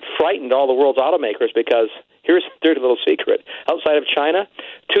 He's frightened all the world's automakers because here's a dirty little secret. Outside of China,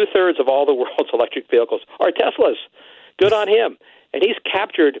 2/3 of all the world's electric vehicles are Teslas. Good on him. And he's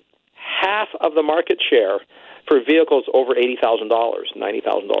captured half of the market share for vehicles over $80,000,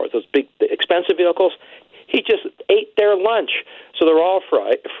 $90,000. Those big, expensive vehicles, he just ate their lunch. So they're all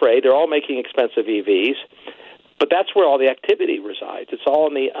afraid. They're all making expensive EVs. But that's where all the activity resides. It's all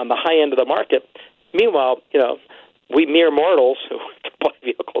on the high end of the market. Meanwhile, we mere mortals who buy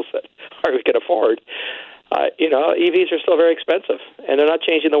vehicles that we can afford, EVs are still very expensive, and they're not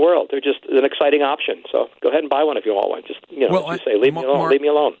changing the world. They're just an exciting option. So go ahead and buy one if you want one. Just leave me alone. Leave me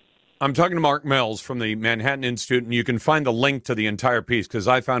alone. I'm talking to Mark Mells from the Manhattan Institute, and you can find the link to the entire piece because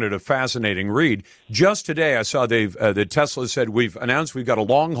I found it a fascinating read. Just today, I saw the Tesla said we've announced we've got a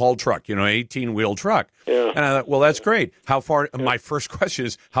long-haul truck, 18-wheel truck. Yeah. And I thought, well, that's great. How far? Yeah. My first question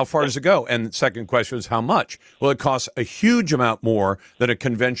is, how far does it go? And the second question is, how much? Well, it costs a huge amount more than a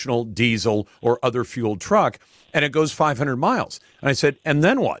conventional diesel or other fuel truck, and it goes 500 miles. And I said, and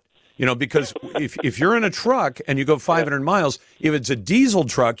then what? Because if you're in a truck and you go 500 miles, if it's a diesel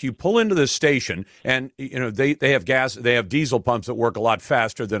truck, you pull into this station and, they have they have diesel pumps that work a lot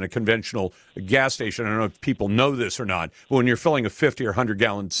faster than a conventional gas station. I don't know if people know this or not, but when you're filling a 50 or 100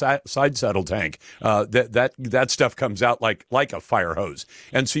 gallon side saddle tank, that stuff comes out like a fire hose.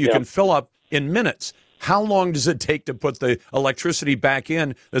 And so you can fill up in minutes. How long does it take to put the electricity back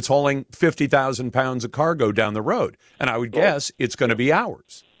in that's hauling 50,000 pounds of cargo down the road? And I would guess it's going to be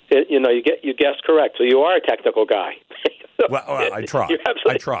hours. You guessed correct. So you are a technical guy. Well, I try.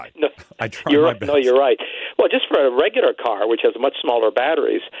 I try. No, I try you're my right. best. No, you're right. Well, just for a regular car, which has much smaller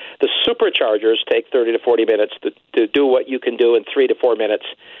batteries, the superchargers take 30 to 40 minutes to do what you can do in 3 to 4 minutes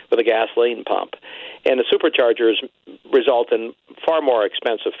with a gasoline pump. And the superchargers result in far more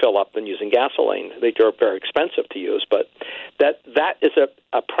expensive fill-up than using gasoline. They are very expensive to use, but that is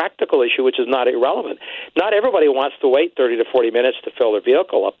a practical issue which is not irrelevant. Not everybody wants to wait 30 to 40 minutes to fill their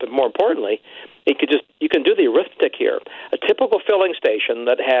vehicle up, but more importantly, you can do the arithmetic here. A typical filling station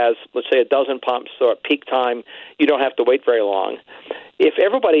that has, let's say, a dozen pumps, so at peak time, you don't have to wait very long. If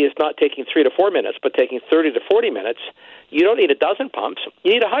everybody is not taking 3 to 4 minutes, but taking 30 to 40 minutes, you don't need a dozen pumps.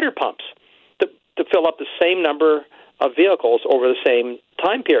 You need 100 pumps to fill up the same number of vehicles over the same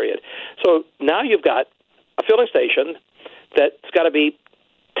time period. So now you've got a filling station that's got to be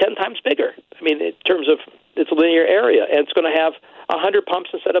 10 times bigger. I mean, in terms of its linear area, and it's going to have 100 pumps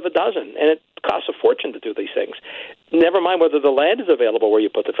instead of a dozen, and it costs a fortune to do these things. Never mind whether the land is available where you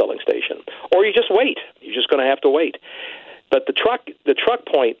put the filling station, or you just wait. You're just going to have to wait. But the truck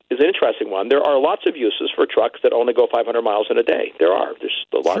point is an interesting one. There are lots of uses for trucks that only go 500 miles in a day. There's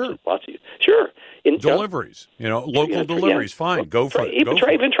lots of sure. Deliveries, local deliveries, fine. Go for it.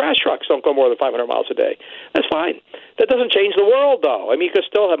 Even trash trucks don't go more than 500 miles a day. That's fine. That doesn't change the world, though. I mean, you can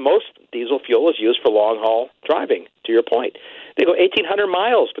still have most diesel fuel is used for long-haul driving, to your point. They go 1,800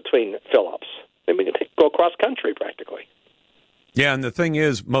 miles between fill-ups. I mean, they go across country practically. Yeah, and the thing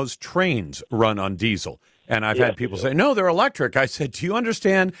is, most trains run on diesel. And I've had people say, no, they're electric. I said, do you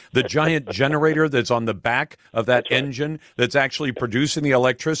understand the giant generator that's on the back of that engine that's actually producing the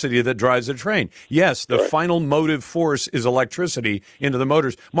electricity that drives the train? Yes, the final motive force is electricity into the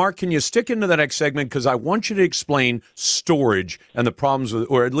motors. Mark, can you stick into the next segment? Because I want you to explain storage and the problems with,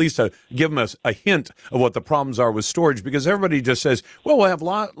 or at least give them a hint of what the problems are with storage, because everybody just says, well, we'll have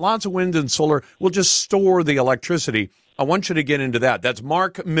lots of wind and solar. We'll just store the electricity. I want you to get into that. That's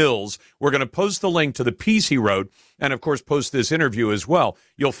Mark Mills. We're going to post the link to the piece he wrote and, of course, post this interview as well.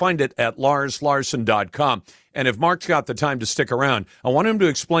 You'll find it at LarsLarson.com. And if Mark's got the time to stick around, I want him to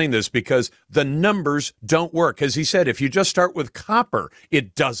explain this because the numbers don't work. As he said, if you just start with copper,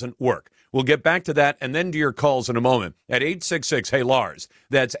 it doesn't work. We'll get back to that and then to your calls in a moment at 866-HEY-LARS.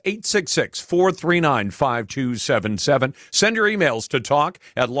 That's 866-439-5277. Send your emails to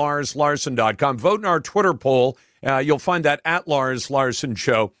talk@LarsLarson.com. Vote in our Twitter poll. You'll find that at Lars Larson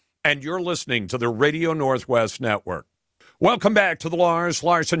Show, and you're listening to the Radio Northwest Network. Welcome back to the Lars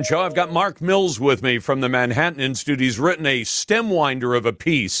Larson Show. I've got Mark Mills with me from the Manhattan Institute. He's written a stem winder of a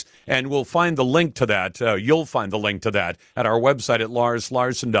piece, and we'll find the link to that. You'll find the link to that at our website at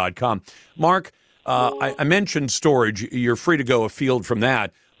LarsLarson.com. Mark, I mentioned storage. You're free to go afield from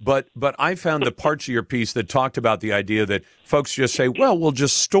that. But I found the parts of your piece that talked about the idea that folks just say, well, we'll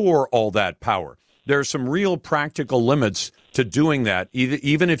just store all that power. There are some real practical limits to doing that,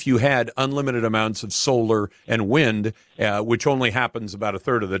 even if you had unlimited amounts of solar and wind, which only happens about a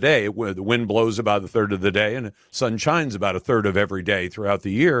third of the day. The wind blows about a third of the day, and the sun shines about a third of every day throughout the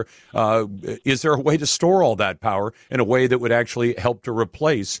year. Is there a way to store all that power in a way that would actually help to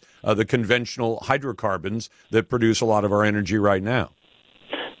replace the conventional hydrocarbons that produce a lot of our energy right now?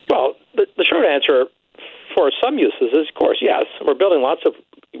 Well, the short answer for some uses is, of course, yes. We're building lots of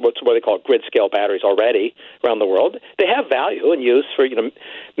what they call grid-scale batteries already around the world. They have value and use for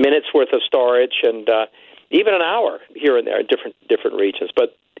minutes worth of storage and even an hour here and there in different regions.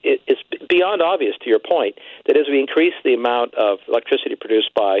 But it's beyond obvious, to your point, that as we increase the amount of electricity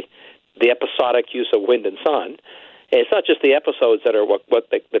produced by the episodic use of wind and sun, and it's not just the episodes that are what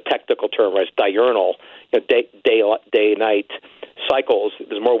the technical term is diurnal, day-night cycles.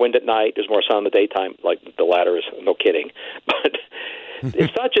 There's more wind at night, there's more sun in the daytime. Like the latter is no kidding, but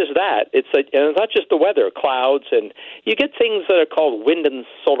it's not just that. And it's not just the weather, clouds, and you get things that are called wind and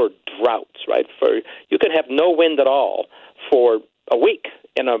solar droughts. Right? You can have no wind at all for a week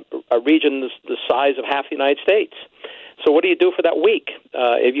in a region the size of half the United States. So what do you do for that week?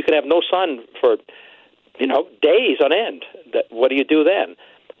 If you can have no sun for days on end, what do you do then?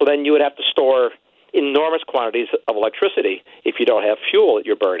 Well, then you would have to store enormous quantities of electricity if you don't have fuel that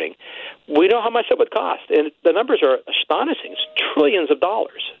you're burning. We know how much that would cost, and the numbers are astonishing. It's trillions of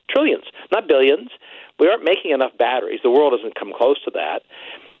dollars. Trillions, not billions. We aren't making enough batteries. The world doesn't come close to that.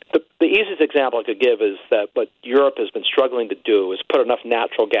 The easiest example I could give is that what Europe has been struggling to do is put enough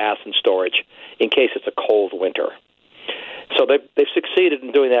natural gas in storage in case it's a cold winter. So they've succeeded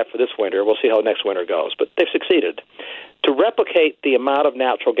in doing that for this winter. We'll see how next winter goes, but they've succeeded. To replicate the amount of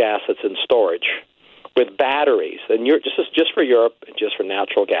natural gas that's in storage with batteries, and this is just for Europe and just for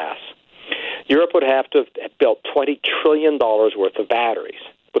natural gas, Europe would have to have built $20 trillion worth of batteries,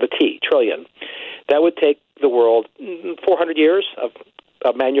 with a T, trillion. That would take the world 400 years of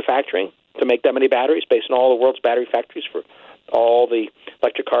manufacturing to make that many batteries, based on all the world's battery factories for all the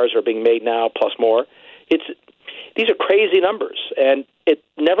electric cars that are being made now, plus more. These are crazy numbers, and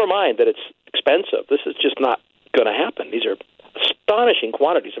never mind that it's expensive. This is just not going to happen. These are astonishing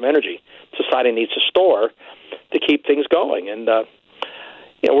quantities of energy society needs to store to keep things going. And,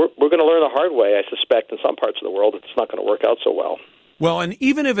 we're going to learn the hard way, I suspect, in some parts of the world. It's not going to work out so well. Well, and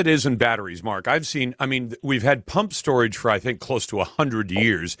even if it isn't batteries, Mark, we've had pump storage for, I think, close to 100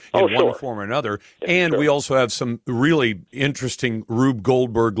 years in one form or another. And we also have some really interesting Rube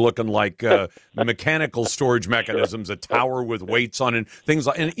Goldberg looking like mechanical storage mechanisms, a tower with weights on it, things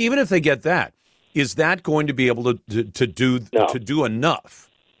like, and even if they get that, is that going to be able to do enough?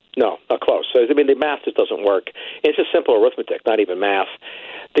 No, not close. So, the math just doesn't work. It's just simple arithmetic, not even math.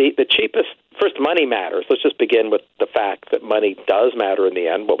 The cheapest, first, money matters. Let's just begin with the fact that money does matter in the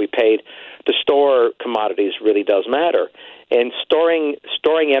end. What we paid to store commodities really does matter. And storing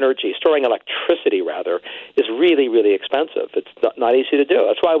energy, storing electricity, rather, is really, really expensive. It's not easy to do.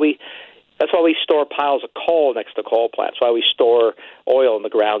 That's why we store piles of coal next to coal plants. That's why we store oil in the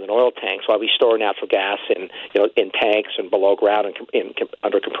ground in oil tanks. That's why we store natural gas in tanks and below ground and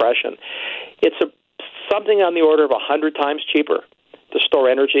under compression. It's something on the order of 100 times cheaper to store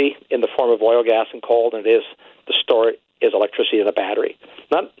energy in the form of oil, gas, and coal than it is to store electricity in a battery.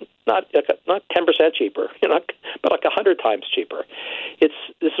 Not 10% cheaper, but like 100 times cheaper. This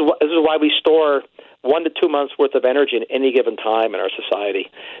is why we store 1 to 2 months worth of energy in any given time in our society,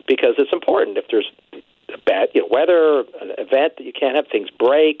 because it's important. If there's bad weather, an event that you can't have, things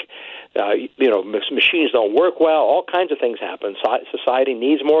break, machines don't work well, all kinds of things happen. Society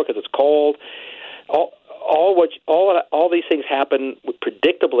needs more because it's cold. All these things happen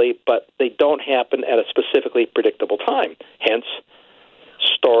predictably, but they don't happen at a specifically predictable time. Hence,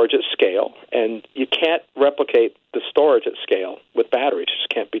 storage at scale, and you can't replicate the storage at scale with batteries. It just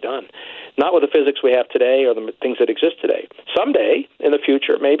can't be done. Not with the physics we have today or the things that exist today. Someday in the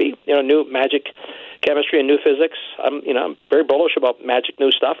future, maybe new magic chemistry and new physics. I'm very bullish about magic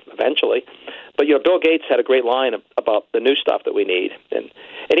new stuff eventually. But Bill Gates had a great line about the new stuff that we need. And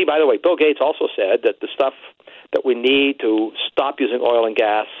by the way, Bill Gates also said that the stuff that we need to stop using oil and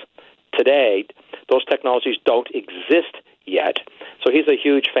gas today, those technologies don't exist yet. So he's a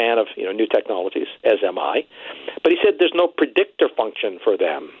huge fan of new technologies, as am I. But he said there's no predictor function for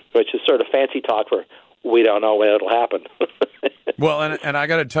them, which is sort of fancy talk for we don't know when it'll happen. Well, and I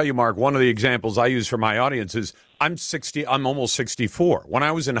got to tell you, Mark, one of the examples I use for my audience is I'm almost 64. When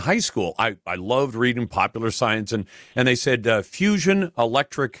I was in high school, I loved reading popular science, and they said fusion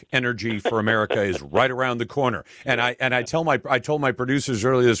electric energy for America is right around the corner. And I told my producers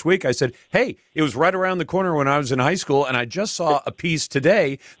earlier this week, I said, hey, it was right around the corner when I was in high school, and I just saw a piece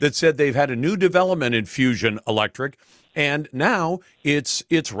today that said they've had a new development in fusion electric, and now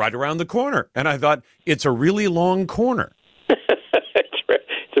it's right around the corner. And I thought, it's a really long corner.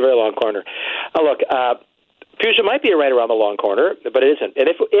 It's a very long corner. Look, fusion might be right around the long corner, but it isn't. And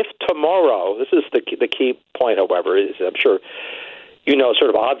if tomorrow, this is the key point, however, is I'm sure sort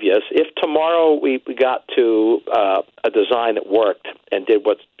of obvious. If tomorrow we got to a design that worked and did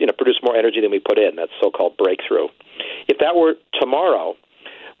produced more energy than we put in, that's so-called breakthrough. If that were tomorrow,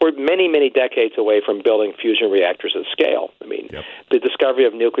 we're many, many decades away from building fusion reactors at scale. I mean, The discovery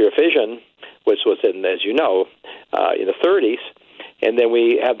of nuclear fission, which was in the 30s, and then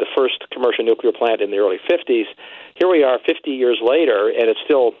we had the first commercial nuclear plant in the early 50s. Here we are 50 years later, and it's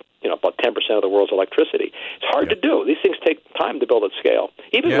still about 10% of the world's electricity. It's hard to do. These things take time to build at scale.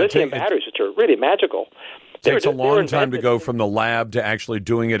 Even lithium batteries, which are really magical. It takes a long time to go from the lab to actually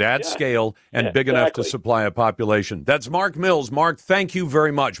doing it at scale and big enough to supply a population. That's Mark Mills. Mark, thank you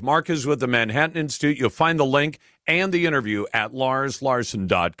very much. Mark is with the Manhattan Institute. You'll find the link and the interview at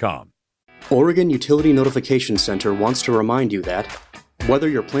larslarson.com. Oregon Utility Notification Center wants to remind you that whether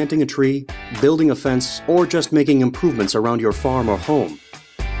you're planting a tree, building a fence, or just making improvements around your farm or home,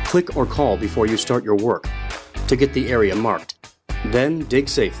 click or call before you start your work to get the area marked. Then dig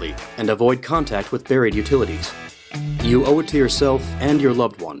safely and avoid contact with buried utilities. You owe it to yourself and your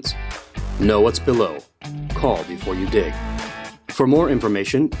loved ones. Know what's below. Call before you dig. For more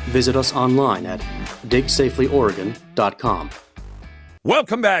information, visit us online at digsafelyoregon.com.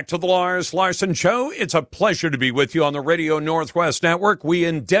 Welcome back to the Lars Larson Show. It's a pleasure to be with you on the Radio Northwest Network. We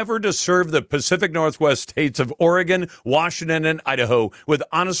endeavor to serve the Pacific Northwest states of Oregon, Washington, and Idaho with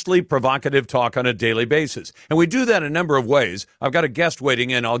honestly provocative talk on a daily basis. And we do that a number of ways. I've got a guest waiting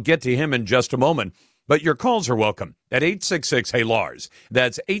in. I'll get to him in just a moment. But your calls are welcome at 866-HEY-LARS.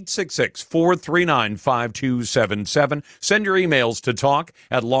 That's 866-439-5277. Send your emails to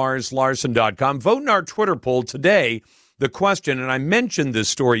talk@larslarson.com. Vote in our Twitter poll today. The question, and I mentioned this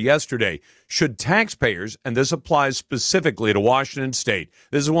story yesterday, should taxpayers, and this applies specifically to Washington State,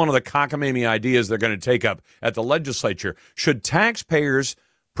 this is one of the cockamamie ideas they're going to take up at the legislature, should taxpayers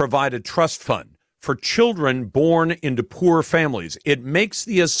provide a trust fund for children born into poor families? It makes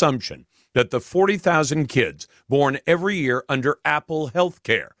the assumption that the 40,000 kids born every year under Apple Health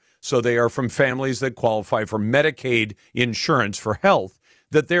Care, so they are from families that qualify for Medicaid insurance for health,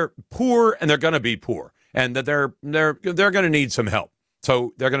 that they're poor and they're going to be poor, and that they're going to need some help.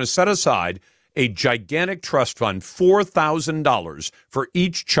 So they're going to set aside a gigantic trust fund, $4,000 for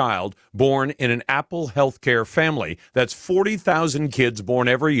each child born in an Apple Healthcare family. That's 40,000 kids born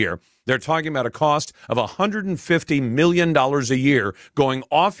every year. They're talking about a cost of $150 million a year going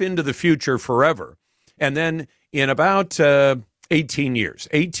off into the future forever. And then in about 18 years,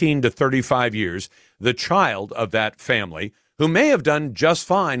 18 to 35 years, the child of that family, who may have done just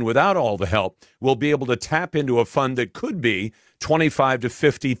fine without all the help, will be able to tap into a fund that could be $25,000 to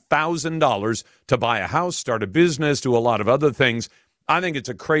 $50,000 to buy a house, start a business, do a lot of other things. I think it's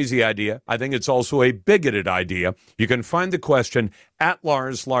a crazy idea. I think it's also a bigoted idea. You can find the question at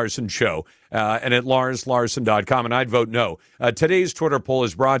Lars Larson Show and at LarsLarson.com, and I'd vote no. Today's Twitter poll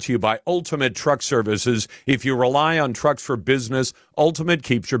is brought to you by Ultimate Truck Services. If you rely on trucks for business, Ultimate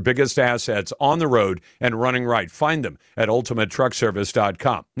keeps your biggest assets on the road and running right. Find them at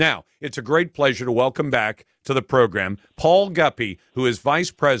UltimateTruckService.com. Now, it's a great pleasure to welcome back to the program Paul Guppy, who is Vice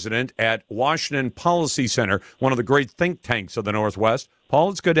President at Washington Policy Center, one of the great think tanks of the Northwest.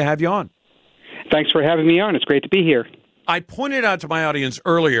 Paul, it's good to have you on. Thanks for having me on. It's great to be here. I pointed out to my audience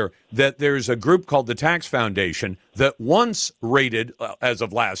earlier that there's a group called the Tax Foundation that once rated, as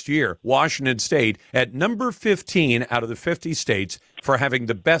of last year, Washington State at number 15 out of the 50 states for having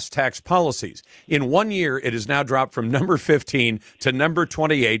the best tax policies. In 1 year, it has now dropped from number 15 to number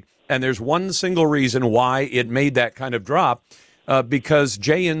 28, and there's one single reason why it made that kind of drop, because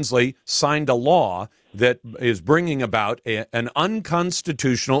Jay Inslee signed a law that is bringing about an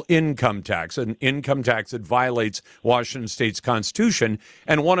unconstitutional income tax, an income tax that violates Washington State's Constitution.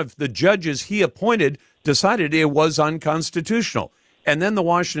 And one of the judges he appointed decided it was unconstitutional. And then the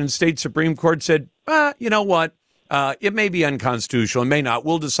Washington State Supreme Court said, you know what? It may be unconstitutional, it may not.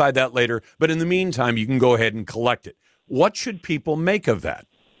 We'll decide that later. But in the meantime, you can go ahead and collect it. What should people make of that?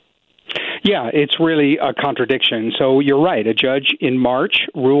 Yeah, it's really a contradiction. So you're right. A judge in March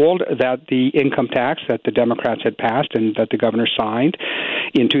ruled that the income tax that the Democrats had passed and that the governor signed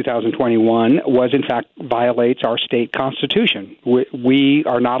in 2021 was, in fact, violates our state constitution. We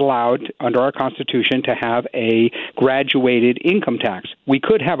are not allowed, under our constitution, to have a graduated income tax. We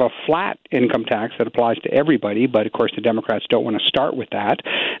could have a flat income tax that applies to everybody, but, of course, the Democrats don't want to start with that.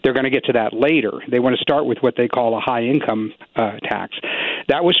 They're going to get to that later. They want to start with what they call a high income tax.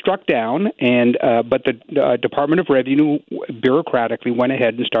 That was struck down. But the Department of Revenue bureaucratically went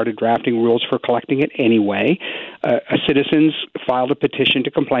ahead and started drafting rules for collecting it anyway. Citizens filed a petition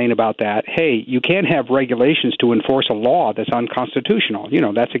to complain about that. Hey, you can't have regulations to enforce a law that's unconstitutional. You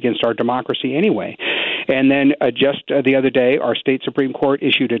know, that's against our democracy anyway. And then just the other day, our state Supreme Court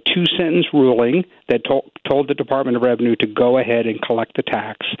issued a 2-sentence ruling that told the Department of Revenue to go ahead and collect the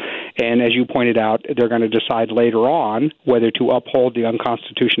tax. And as you pointed out, they're going to decide later on whether to uphold the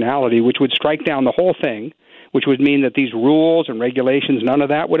unconstitutionality, which would strike down the whole thing, which would mean that these rules and regulations, none of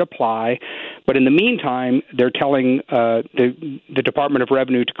that would apply. But in the meantime, they're telling the Department of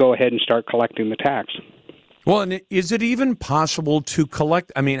Revenue to go ahead and start collecting the tax. Well, and is it even possible to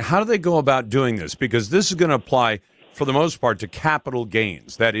collect? I mean, how do they go about doing this? Because this is going to apply, for the most part, to capital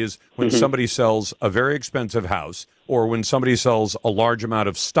gains. That is, when somebody sells a very expensive house or when somebody sells a large amount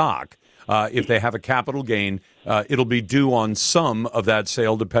of stock. If they have a capital gain, it'll be due on some of that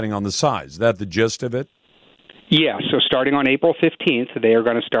sale, depending on the size. Is that the gist of it? Yeah, so starting on April 15th, they are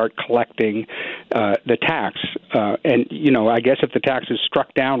going to start collecting the tax. And, you know, I guess if the tax is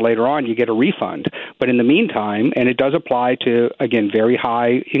struck down later on, you get a refund. But in the meantime, and it does apply to, again, very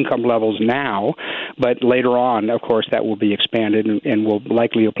high income levels now, but later on, of course, that will be expanded and will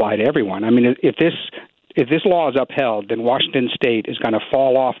likely apply to everyone. I mean, if this law is upheld, then Washington State is going to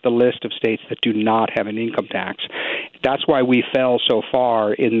fall off the list of states that do not have an income tax. That's why we fell so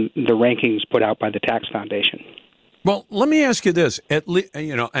far in the rankings put out by the Tax Foundation. Well, let me ask you this,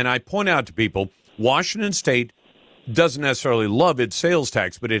 and I point out to people, Washington State doesn't necessarily love its sales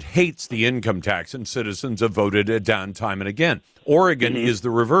tax, but it hates the income tax, and citizens have voted it down time and again. Oregon is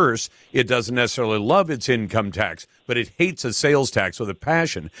the reverse. It doesn't necessarily love its income tax, but it hates a sales tax with a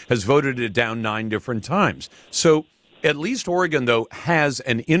passion, has voted it down 9 different times. So at least Oregon, though, has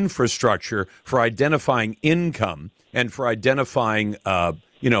an infrastructure for identifying income and for identifying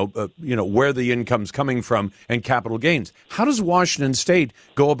where the income's coming from and capital gains. How does Washington State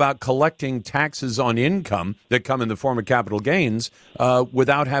go about collecting taxes on income that come in the form of capital gains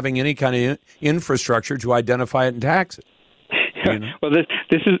without having any kind of infrastructure to identify it and tax it? You know? Well,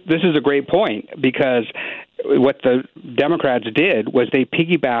 this is a great point, because what the Democrats did was they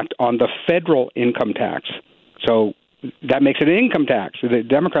piggybacked on the federal income tax. So that makes it an income tax. The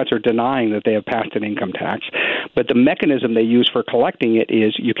Democrats are denying that they have passed an income tax, but the mechanism they use for collecting it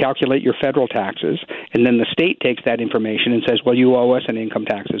is you calculate your federal taxes, and then the state takes that information and says, well, you owe us an income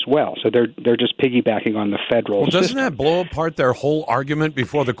tax as well. So they're just piggybacking on the federal system. Doesn't that blow apart their whole argument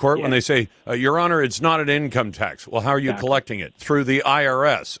before the court when they say, Your Honor, it's not an income tax? Well, how are you collecting it? Through the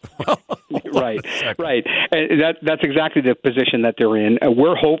IRS. Right. And that's exactly the position that they're in.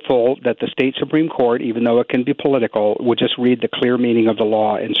 We're hopeful that the state Supreme Court, even though it can be political, will just read the clear meaning of the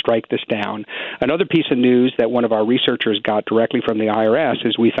law and strike this down. Another piece of news that one of our researchers got directly from the IRS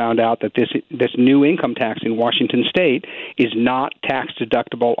is we found out that this new income tax in Washington state is not tax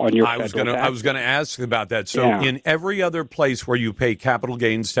deductible on your federal tax. I was going to ask about that. So in every other place where you pay capital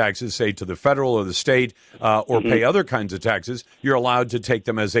gains taxes, say to the federal or the state, or pay other kinds of taxes, you're allowed to take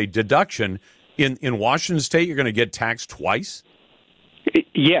them as a deduction. In Washington state, you're going to get taxed twice?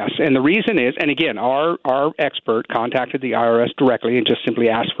 Yes, and the reason is, and again, our expert contacted the IRS directly and just simply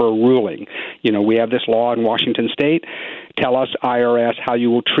asked for a ruling. We have this law in Washington state. Tell us, IRS, how you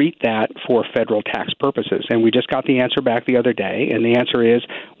will treat that for federal tax purposes. And we just got the answer back the other day, and the answer is,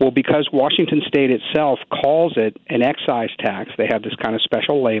 well, because Washington state itself calls it an excise tax, they have this kind of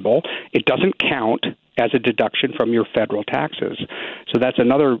special label, it doesn't count as a deduction from your federal taxes. So that's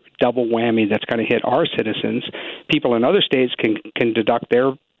another double whammy that's going to hit our citizens. People in other states can deduct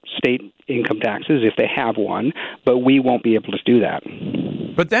their state income taxes if they have one, but we won't be able to do that.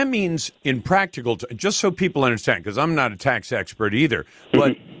 But that means in practical, just so people understand, because I'm not a tax expert either,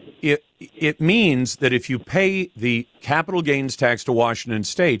 but it means that if you pay the capital gains tax to Washington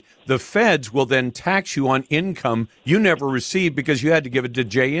state, the feds will then tax you on income you never received because you had to give it to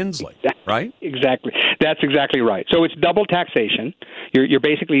Jay Inslee, right? Exactly. That's exactly right. So it's double taxation. You're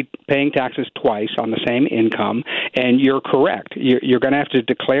basically paying taxes twice on the same income, and you're correct. You're going to have to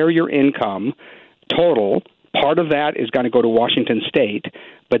declare your income total. Part of that is going to go to Washington state,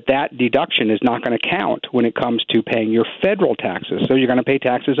 but that deduction is not going to count when it comes to paying your federal taxes. So you're going to pay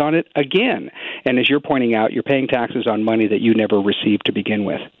taxes on it again. And as you're pointing out, you're paying taxes on money that you never received to begin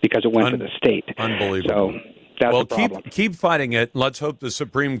with because it went to the state. Unbelievable. So that's the problem. Keep fighting it. Let's hope the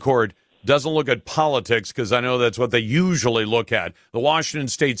Supreme Court doesn't look at politics, because I know that's what they usually look at. The Washington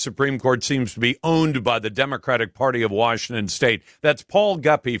State Supreme Court seems to be owned by the Democratic Party of Washington State. That's Paul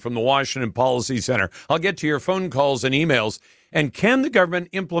Guppy from the Washington Policy Center. I'll get to your phone calls and emails. And can the government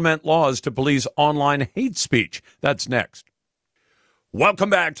implement laws to police online hate speech? That's next. Welcome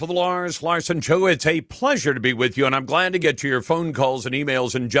back to the Lars Larson Show. It's a pleasure to be with you, and I'm glad to get to your phone calls and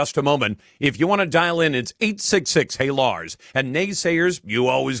emails in just a moment. If you want to dial in, it's 866-HEY-LARS. And naysayers, you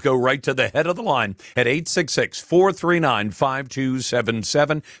always go right to the head of the line at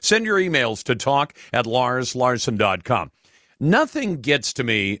 866-439-5277. Send your emails to talk@LarsLarson.com. Nothing gets to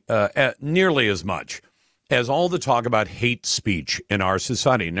me nearly as much as all the talk about hate speech in our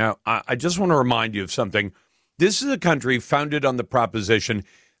society. Now, I just want to remind you of something. This is a country founded on the proposition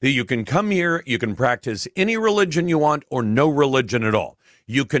that you can come here, you can practice any religion you want or no religion at all.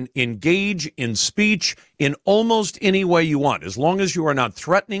 You can engage in speech in almost any way you want, as long as you are not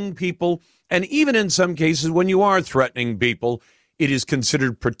threatening people. And even in some cases, when you are threatening people, it is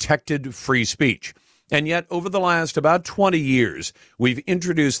considered protected free speech. And yet, over the last about 20 years, we've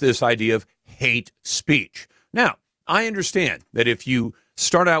introduced this idea of hate speech. Now, I understand that if you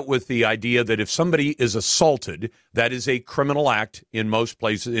start out with the idea that if somebody is assaulted, that is a criminal act in most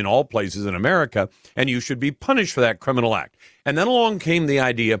places, in all places in America, and you should be punished for that criminal act. And then along came the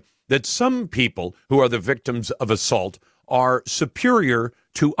idea that some people who are the victims of assault are superior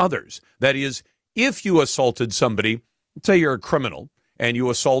to others. That is, if you assaulted somebody, say you're a criminal, and you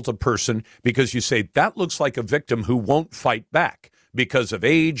assault a person because you say that looks like a victim who won't fight back because of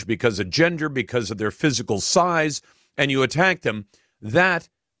age, because of gender, because of their physical size, and you attack them, that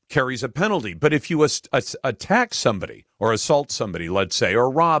carries a penalty. But if you attack somebody or assault somebody, let's say, or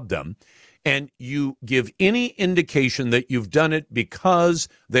rob them, and you give any indication that you've done it because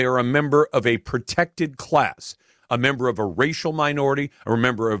they are a member of a protected class, a member of a racial minority, a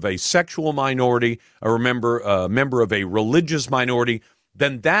member of a sexual minority, a member of a religious minority,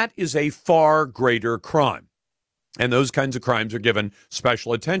 then that is a far greater crime. And those kinds of crimes are given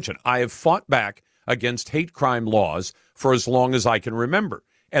special attention. I have fought back against hate crime laws for as long as I can remember.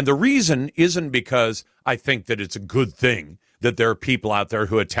 And the reason isn't because I think that it's a good thing that there are people out there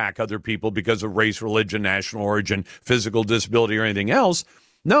who attack other people because of race, religion, national origin, physical disability, or anything else.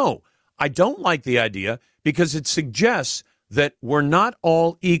 No, I don't like the idea because it suggests that we're not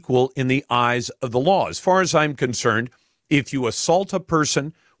all equal in the eyes of the law. As far as I'm concerned, if you assault a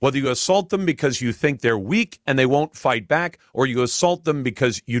person, whether you assault them because you think they're weak and they won't fight back, or you assault them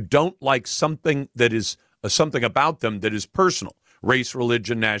because you don't like something that is something about them that is personal, race,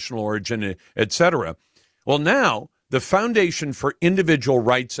 religion, national origin, etc. Well, now the Foundation for Individual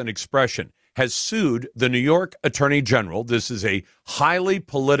Rights and Expression has sued the New York Attorney General. This is a highly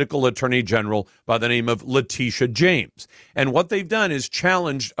political Attorney General by the name of Letitia James. And what they've done is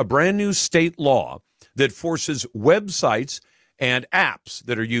challenged a brand new state law that forces websites and apps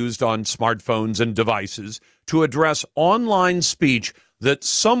that are used on smartphones and devices to address online speech that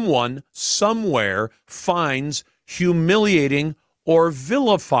someone somewhere finds humiliating or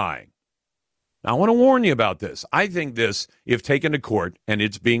vilifying. Now, I want to warn you about this. I think this, if taken to court, and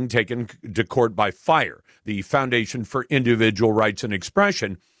it's being taken to court by FIRE, the Foundation for Individual Rights and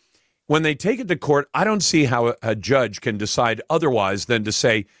Expression, when they take it to court, I don't see how a judge can decide otherwise than to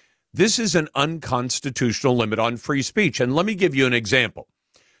say, this is an unconstitutional limit on free speech. And let me give you an example.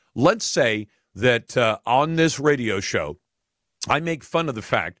 Let's say that on this radio show, I make fun of the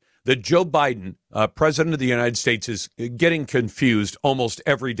fact that Joe Biden, President of the United States, is getting confused almost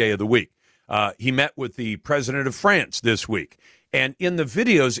every day of the week. He met with the president of France this week. And in the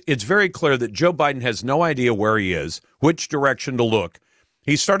videos, it's very clear that Joe Biden has no idea where he is, which direction to look.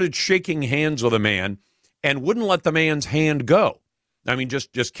 He started shaking hands with a man and wouldn't let the man's hand go. I mean,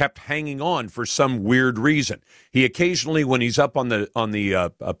 just kept hanging on for some weird reason. He occasionally, when he's up on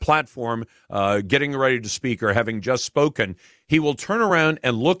the platform, getting ready to speak or having just spoken, he will turn around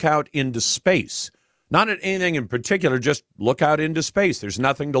and look out into space. Not at anything in particular, just look out into space. There's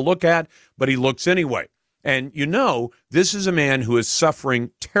nothing to look at, but he looks anyway. And you know, this is a man who is suffering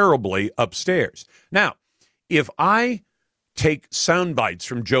terribly upstairs. Now, if I take sound bites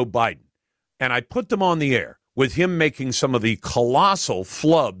from Joe Biden and I put them on the air, with him making some of the colossal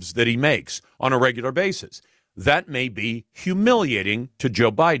flubs that he makes on a regular basis, that may be humiliating to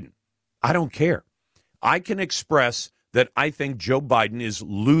Joe Biden. I don't care. I can express that I think Joe Biden is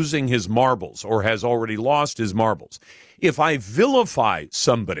losing his marbles or has already lost his marbles. If I vilify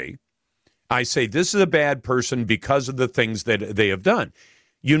somebody, I say this is a bad person because of the things that they have done.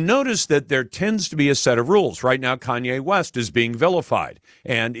 You notice that there tends to be a set of rules. Right now, Kanye West is being vilified.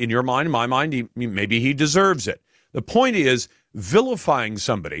 And in your mind, in my mind, maybe he deserves it. The point is vilifying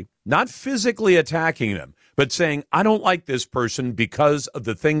somebody, not physically attacking them, but saying, I don't like this person because of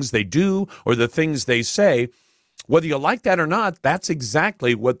the things they do or the things they say. Whether you like that or not, that's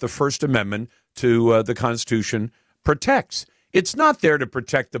exactly what the First Amendment to the Constitution protects. It's not there to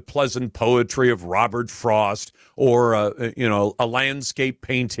protect the pleasant poetry of Robert Frost or, a landscape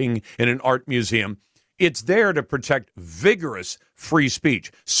painting in an art museum. It's there to protect vigorous free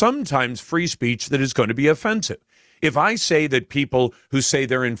speech, sometimes free speech that is going to be offensive. If I say that people who say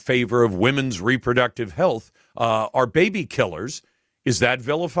they're in favor of women's reproductive health are baby killers, is that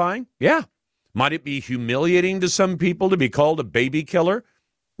vilifying? Yeah. Might it be humiliating to some people to be called a baby killer?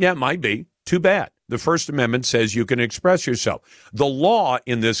 Yeah, it might be. Too bad. The First Amendment says you can express yourself. The law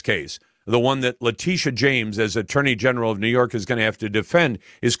in this case, the one that Letitia James, as Attorney General of New York, is going to have to defend,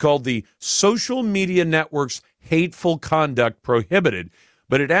 is called the Social Media Network's Hateful Conduct Prohibited,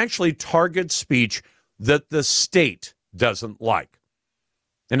 but it actually targets speech that the state doesn't like.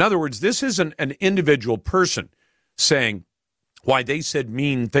 In other words, this isn't an individual person saying, why, they said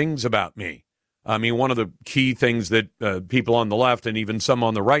mean things about me. I mean, one of the key things that people on the left and even some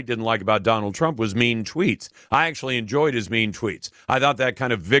on the right didn't like about Donald Trump was mean tweets. I actually enjoyed his mean tweets. I thought that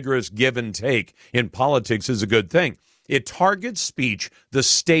kind of vigorous give and take in politics is a good thing. It targets speech the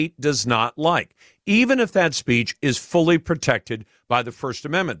state does not like, even if that speech is fully protected by the First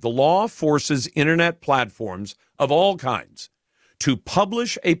Amendment. The law forces internet platforms of all kinds to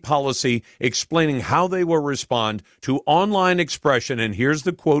publish a policy explaining how they will respond to online expression, and here's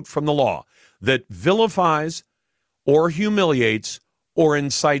the quote from the law, that vilifies or humiliates or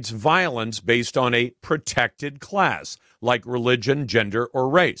incites violence based on a protected class, like religion, gender, or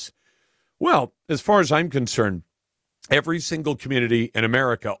race. Well, as far as I'm concerned, every single community in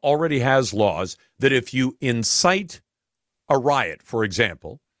America already has laws that if you incite a riot, for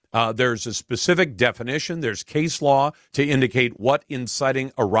example, there's a specific definition, there's case law to indicate what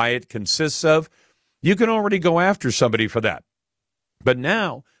inciting a riot consists of. You can already go after somebody for that. But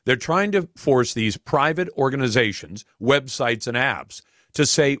now they're trying to force these private organizations, websites, and apps to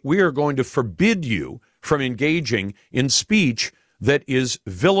say, we are going to forbid you from engaging in speech that is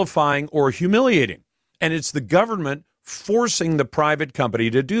vilifying or humiliating. And it's the government forcing the private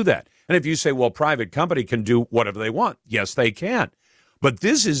company to do that. And if you say, well, private company can do whatever they want. Yes, they can. But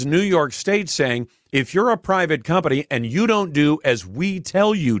this is New York State saying, if you're a private company and you don't do as we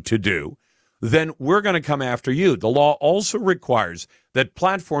tell you to do, then we're going to come after you. The law also requires that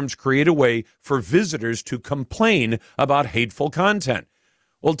platforms create a way for visitors to complain about hateful content.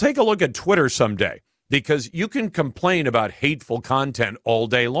 Well, take a look at Twitter someday, because you can complain about hateful content all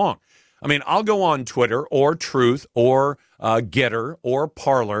day long. I mean, I'll go on Twitter or Truth or Getter or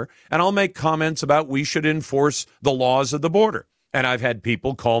Parler, and I'll make comments about we should enforce the laws of the border. And I've had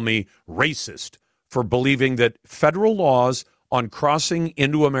people call me racist for believing that federal laws on crossing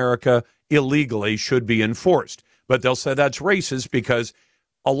into America illegally should be enforced. but they'll say that's racist because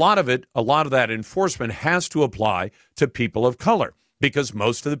a lot of that enforcement has to apply to people of color, because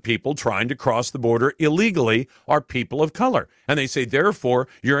most of the people trying to cross the border illegally are people of color. And they say, therefore,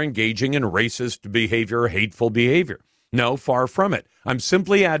 you're engaging in racist behavior or hateful behavior. No, far from it. I'm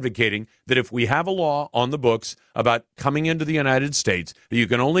simply advocating that if we have a law on the books about coming into the United States, that you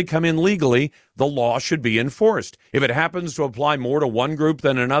can only come in legally, the law should be enforced. If it happens to apply more to one group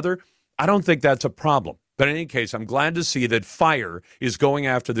than another, I don't think that's a problem. But in any case, I'm glad to see that FIRE is going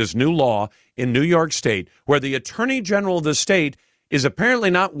after this new law in New York State, where the Attorney General of the state is apparently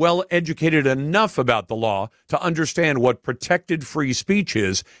not well educated enough about the law to understand what protected free speech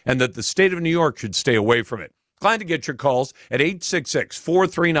is, and that the state of New York should stay away from it. Glad to get your calls at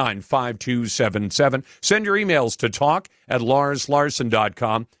 866-439-5277. Send your emails to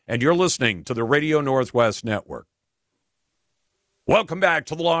talk@larslarson.com, and you're listening to the Radio Northwest Network. Welcome back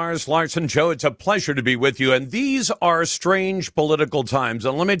to the Lars Larson Show. It's a pleasure to be with you, and these are strange political times,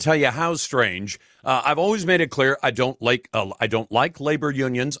 and let me tell you how strange. I've always made it clear I don't like labor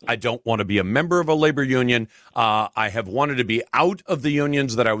unions. I don't want to be a member of a labor union. I have wanted to be out of the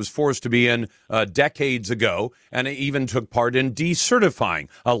unions that I was forced to be in decades ago, and I even took part in decertifying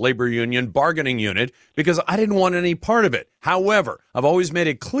a labor union bargaining unit because I didn't want any part of it. However, I've always made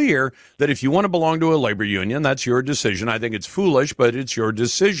it clear that if you want to belong to a labor union, that's your decision. I think it's foolish, but it's your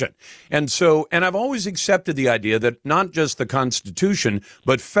decision. And I've always accepted the idea that not just the Constitution,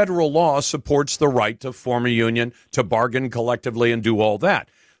 but federal law supports the right to form a union, to bargain collectively and do all that.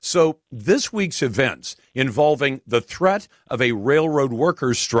 So this week's events involving the threat of a railroad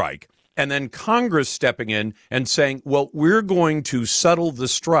workers' strike and then Congress stepping in and saying, well, we're going to settle the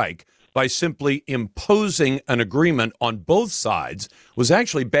strike by simply imposing an agreement on both sides was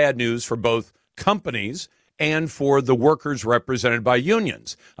actually bad news for both companies and for the workers represented by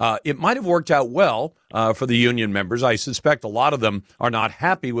unions. It might have worked out well for the union members. I suspect a lot of them are not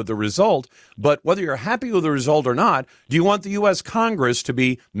happy with the result. But whether you're happy with the result or not, do you want the U.S. Congress to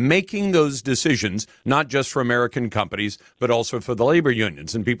be making those decisions, not just for American companies, but also for the labor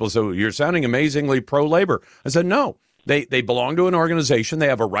unions? And people say, well, you're sounding amazingly pro-labor. I said, no. They belong to an organization. They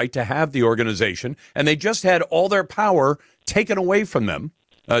have a right to have the organization. And they just had all their power taken away from them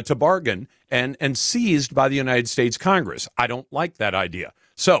to bargain and seized by the United States Congress. I don't like that idea.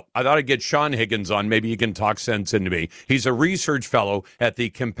 So I thought I'd get Sean Higgins on. Maybe he can talk sense into me. He's a research fellow at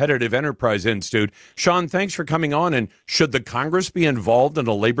the Competitive Enterprise Institute. Sean, thanks for coming on. And should the Congress be involved in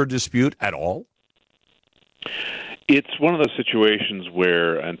a labor dispute at all? It's one of those situations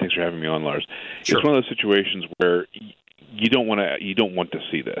where, and thanks for having me on, Lars. Sure. It's one of those situations where you don't want to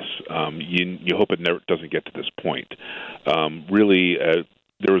see this. You hope it never doesn't get to this point. Really, there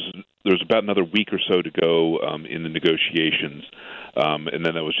was about another week or so to go in the negotiations, and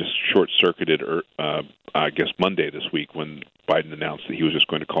then that was just short-circuited, I guess Monday this week when Biden announced that he was just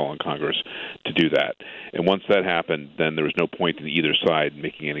going to call on Congress to do that. And once that happened, then there was no point in either side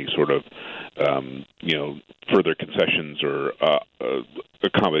making any sort of further concessions or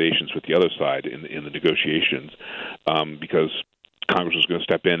accommodations with the other side in the negotiations, because Congress was going to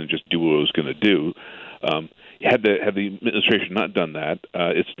step in and just do what it was going to do. Had the administration not done that,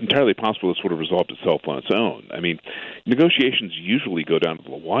 it's entirely possible this would have resolved itself on its own. I mean, negotiations usually go down to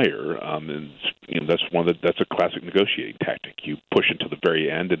the wire, and that's a classic negotiating tactic. You push until the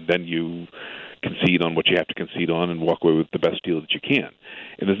very end, and then you concede on what you have to concede on and walk away with the best deal that you can.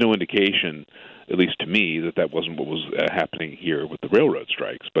 And there's no indication, at least to me, that wasn't what was happening here with the railroad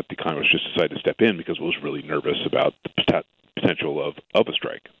strikes. But the Congress just decided to step in because it was really nervous about the potential of a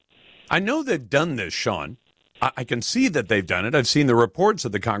strike. I know they've done this, Sean. I can see that they've done it. I've seen the reports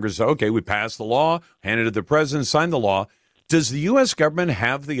of the Congress. Okay, we passed the law, handed it to the president, signed the law. Does the U.S. government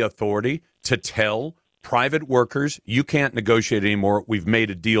have the authority to tell private workers, you can't negotiate anymore, we've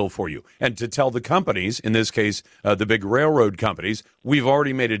made a deal for you? And to tell the companies, in this case, the big railroad companies, we've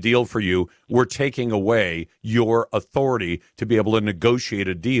already made a deal for you. We're taking away your authority to be able to negotiate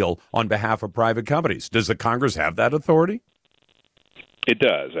a deal on behalf of private companies. Does the Congress have that authority? It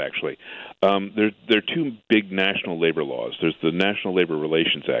does, actually. There are two big national labor laws. There's the National Labor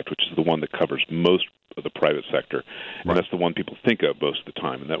Relations Act, which is the one that covers most of the private sector, and that's the one people think of most of the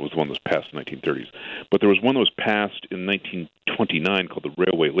time, and that was the one that was passed in the 1930s. But there was one that was passed in 1929 called the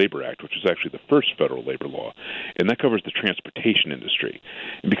Railway Labor Act, which is actually the first federal labor law, and that covers the transportation industry.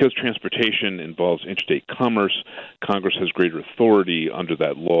 And because transportation involves interstate commerce, Congress has greater authority under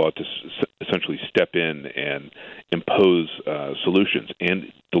that law to essentially step in and impose solutions.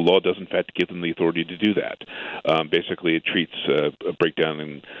 And the law does, in fact, give them the authority to do that. Basically, it treats a breakdown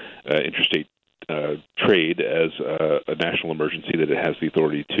in interstate trade as a national emergency that it has the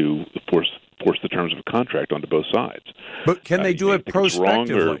authority to force force the terms of a contract onto both sides. But can they do it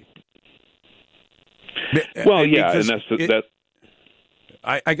prospectively? Well, yeah, and that's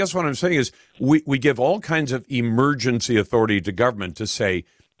I guess what I'm saying is we give all kinds of emergency authority to government to say,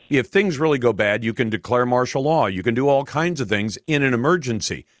 if things really go bad, you can declare martial law. You can do all kinds of things in an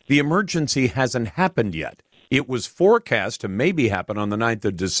emergency. The emergency hasn't happened yet. It was forecast to maybe happen on the 9th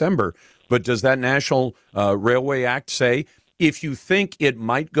of December, but does that National Railway Act say if you think it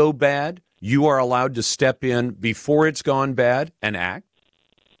might go bad, you are allowed to step in before it's gone bad and act?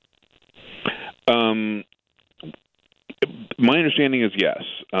 My understanding is yes.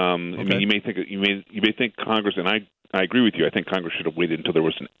 I mean, you may think Congress, and I agree with you. I think Congress should have waited until there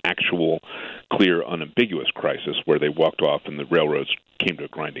was an actual, clear, unambiguous crisis where they walked off and the railroads came to a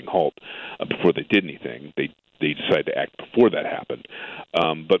grinding halt before they did anything. They decided to act before that happened.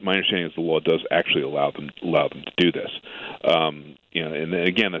 But my understanding is the law does actually allow them to do this. And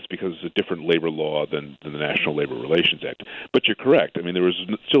again, that's because it's a different labor law than the National Labor Relations Act. But you're correct. I mean, there was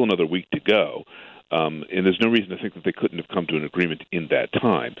still another week to go. And there's no reason to think that they couldn't have come to an agreement in that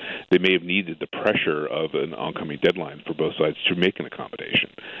time. They may have needed the pressure of an oncoming deadline for both sides to make an accommodation,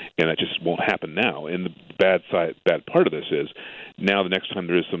 and that just won't happen now. And the bad part of this is now the next time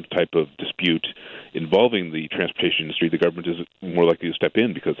there is some type of dispute involving the transportation industry, the government is more likely to step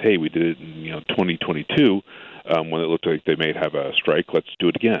in because, hey, we did it in 2022 when it looked like they may have a strike. Let's do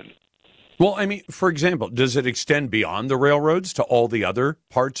it again. Well, I mean, for example, does it extend beyond the railroads to all the other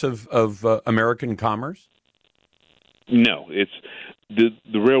parts of American commerce? No, it's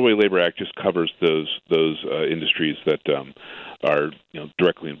the Railway Labor Act just covers those industries that are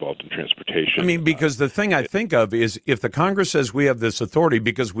directly involved in transportation. I mean, because the thing I think of is if the Congress says we have this authority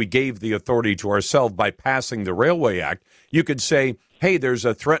because we gave the authority to ourselves by passing the Railway Act, you could say, hey, there's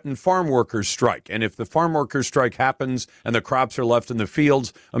a threatened farm workers strike. And if the farm workers strike happens and the crops are left in the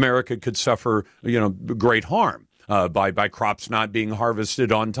fields, America could suffer, great harm by crops not being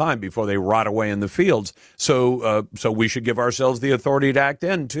harvested on time before they rot away in the fields. So we should give ourselves the authority to act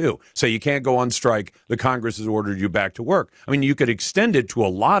then, too. So you can't go on strike. The Congress has ordered you back to work. I mean, you could extend it to a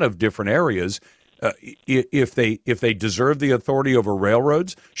lot of different areas. If they deserve the authority over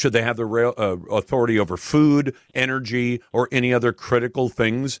railroads, should they have the authority over food, energy, or any other critical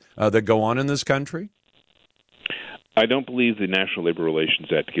things that go on in this country? I don't believe the National Labor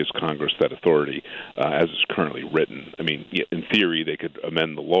Relations Act gives Congress that authority as it's currently written. I mean, in theory, they could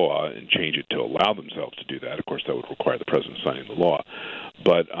amend the law and change it to allow themselves to do that. Of course, that would require the president signing the law.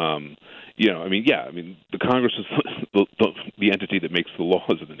 But the Congress is the entity that makes the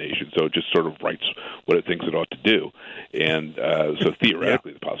laws of the nation, so it just sort of writes what it thinks it ought to do. And so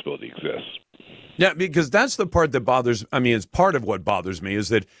theoretically, the possibility exists. Yeah, because that's the part that bothers, it's part of what bothers me is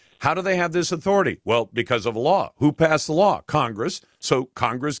that how do they have this authority? Well, because of law. Who passed the law? Congress. So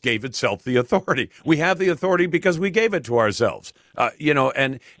Congress gave itself the authority. We have the authority because we gave it to ourselves.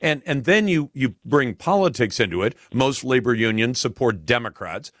 And then you bring politics into it. Most labor unions support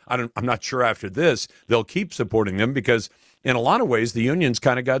Democrats. I'm not sure after this they'll keep supporting them because in a lot of ways, the unions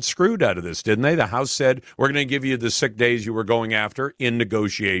kind of got screwed out of this, didn't they? The House said, we're going to give you the sick days you were going after in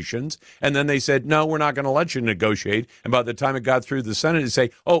negotiations. And then they said, no, we're not going to let you negotiate. And by the time it got through the Senate, they say,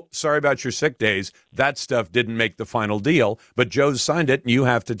 oh, sorry about your sick days. That stuff didn't make the final deal, but Joe signed it and you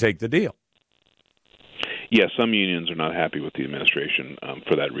have to take the deal. Yes, some unions are not happy with the administration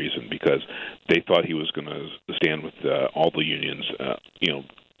for that reason because they thought he was going to stand with all the unions,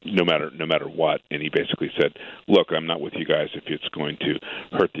 no matter what, and he basically said, look, I'm not with you guys if it's going to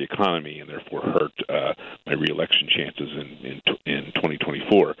hurt the economy and therefore hurt my re-election chances in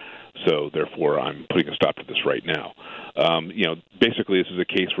 2024. So therefore, I'm putting a stop to this right now. Basically, this is a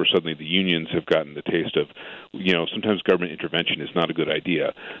case where suddenly the unions have gotten the taste of, sometimes government intervention is not a good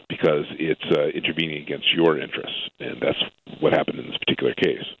idea because it's intervening against your interests, and that's what happened in this particular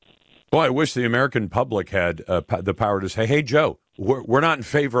case. Well, I wish the American public had the power to say, hey, Joe, we're not in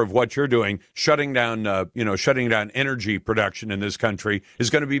favor of what you're doing. Shutting down energy production in this country is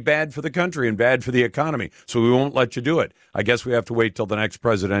going to be bad for the country and bad for the economy. So we won't let you do it. I guess we have to wait till the next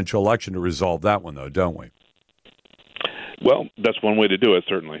presidential election to resolve that one, though, don't we? Well, that's one way to do it,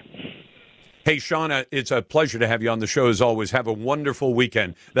 certainly. Hey, Sean, it's a pleasure to have you on the show as always. Have a wonderful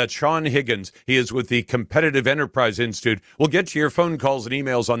weekend. That's Sean Higgins. He is with the Competitive Enterprise Institute. We'll get to your phone calls and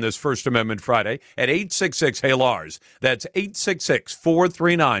emails on this First Amendment Friday at 866-HEY-LARS. That's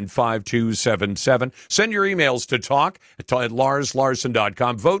 866-439-5277. Send your emails to talk at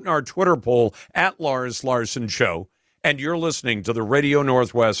LarsLarson.com. Vote in our Twitter poll at Lars Larson Show. And you're listening to the Radio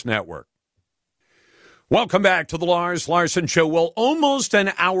Northwest Network. Welcome back to the Lars Larson Show. Well, almost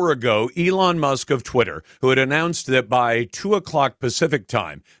an hour ago, Elon Musk of Twitter, who had announced that by 2 o'clock Pacific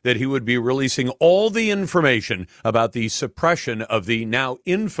time that he would be releasing all the information about the suppression of the now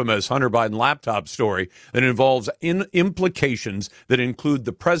infamous Hunter Biden laptop story that involves implications that include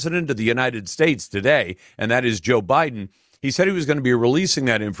the president of the United States today, and that is Joe Biden. He said he was going to be releasing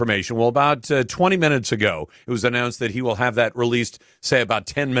that information. Well, about 20 minutes ago, it was announced that he will have that released, say, about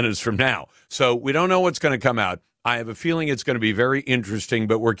 10 minutes from now. So we don't know what's going to come out. I have a feeling it's going to be very interesting,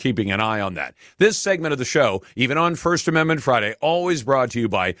 but we're keeping an eye on that. This segment of the show, even on First Amendment Friday, always brought to you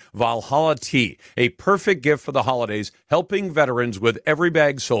by Valhalla Tea, a perfect gift for the holidays, helping veterans with every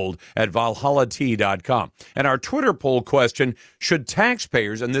bag sold at valhallatea.com. And our Twitter poll question, should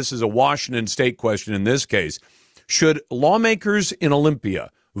taxpayers, and this is a Washington state question in this case, should lawmakers in Olympia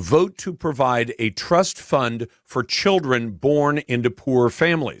vote to provide a trust fund for children born into poor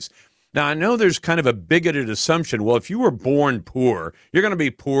families? Now, I know there's kind of a bigoted assumption. Well, if you were born poor, you're going to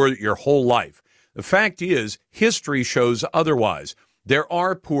be poor your whole life. The fact is, history shows otherwise. There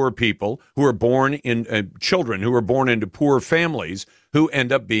are poor people who are born in children who are born into poor families who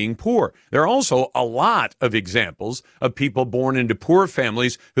end up being poor. There are also a lot of examples of people born into poor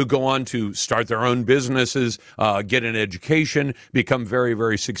families who go on to start their own businesses, get an education, become very,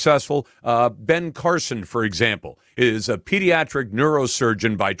 very successful. Ben Carson, for example, is a pediatric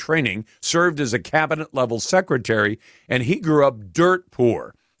neurosurgeon by training, served as a cabinet-level secretary, and he grew up dirt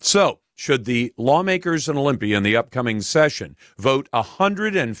poor. So, should the lawmakers in Olympia in the upcoming session vote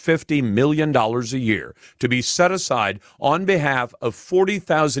 $150 million a year to be set aside on behalf of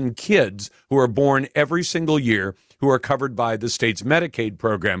 40,000 kids who are born every single year who are covered by the state's Medicaid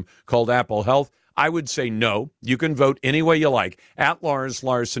program called Apple Health? I would say no. You can vote any way you like at Lars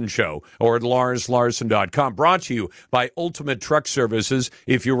Larson Show or at LarsLarson.com. Brought to you by Ultimate Truck Services.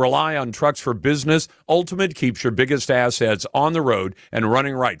 If you rely on trucks for business, Ultimate keeps your biggest assets on the road and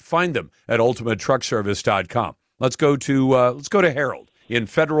running right. Find them at UltimateTruckService.com. Let's go to Harold in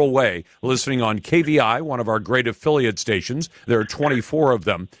Federal Way, listening on KVI, one of our great affiliate stations. There are 24 of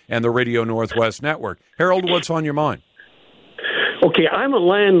them, and the Radio Northwest Network. Harold, what's on your mind? Okay, I'm a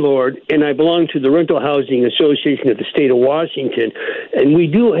landlord, and I belong to the Rental Housing Association of the state of Washington, and we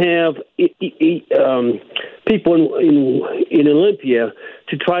do have people in Olympia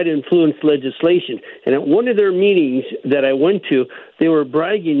to try to influence legislation. And at one of their meetings that I went to, they were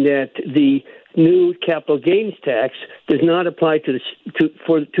bragging that the new capital gains tax does not apply to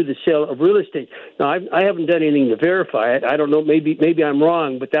the sale of real estate. Now, I haven't done anything to verify it. I don't know. Maybe I'm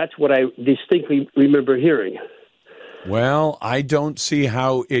wrong, but that's what I distinctly remember hearing. Well, I don't see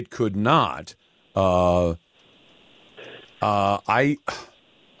how it could not. You've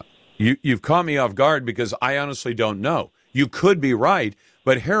caught me off guard because I honestly don't know. You could be right,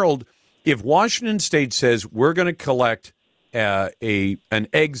 but Harold, if Washington State says we're going to collect they're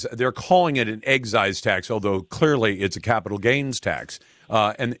calling it an excise tax, although clearly it's a capital gains tax,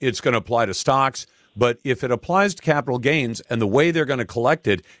 and it's going to apply to stocks. But if it applies to capital gains and the way they're going to collect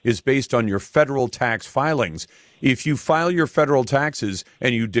it is based on your federal tax filings, if you file your federal taxes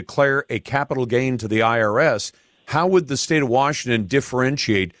and you declare a capital gain to the IRS, how would the state of Washington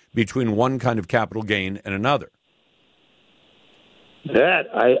differentiate between one kind of capital gain and another? That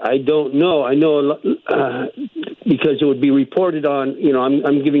I don't know. I know because it would be reported on. You know,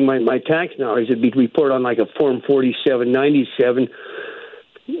 I'm giving my tax knowledge. It'd be reported on like a Form 4797.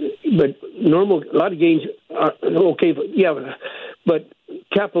 But a lot of gains are okay. But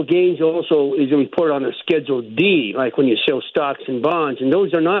capital gains also is a report on a Schedule D, like when you sell stocks and bonds, and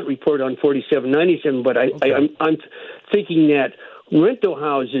those are not reported on 4797. But I'm thinking that rental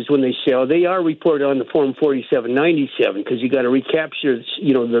houses, when they sell, they are reported on the Form 4797 because you got to recapture,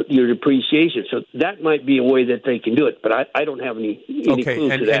 your depreciation. So that might be a way that they can do it, but I don't have any clue to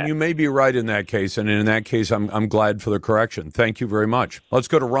that. And you may be right in that case, and in that case, I'm glad for the correction. Thank you very much. Let's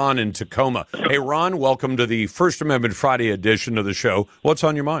go to Ron in Tacoma. Hey, Ron, welcome to the First Amendment Friday edition of the show. What's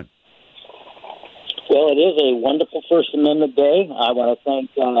on your mind? Well, it is a wonderful First Amendment day. I want to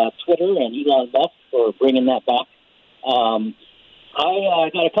thank Twitter and Elon Musk for bringing that back. I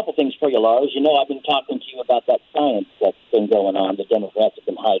got a couple things for you, Lars. You know, I've been talking to you about that science that's been going on, the Democrats have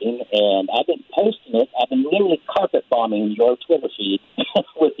been hiding, and I've been posting it. I've been literally carpet bombing your Twitter feed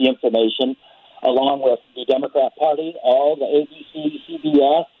with the information, along with the Democrat Party, all the ABC,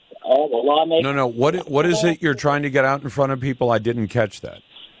 CBS, all the lawmakers. No. What is it you're trying to get out in front of people? I didn't catch that.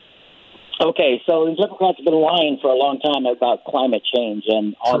 Okay, so the Democrats have been lying for a long time about climate change,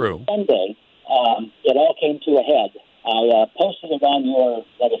 and on Sunday, it all came to a head. I posted it on your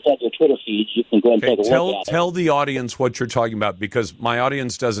Twitter feed. You can go and take a look at it. Tell the audience what you're talking about, because my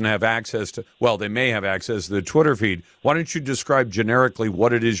audience doesn't have access to, well, they may have access to the Twitter feed. Why don't you describe generically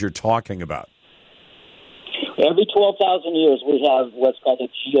what it is you're talking about? Every 12,000 years, we have what's called a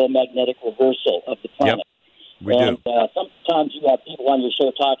geomagnetic reversal of the planet. Yep, we do. Sometimes you have people on your show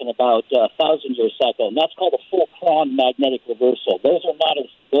talking about 1,000-year cycle, and that's called a full-crown magnetic reversal. Those are not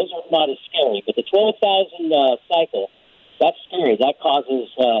as scary, but the 12,000 cycle, that's scary. That causes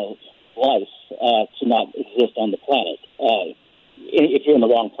life to not exist on the planet if you're in the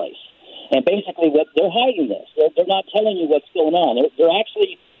wrong place. And basically, they're hiding this. They're not telling you what's going on. They're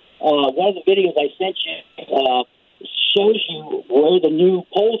actually one of the videos I sent you shows you where the new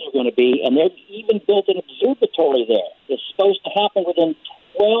poles are going to be, and they've even built an observatory there. It's supposed to happen within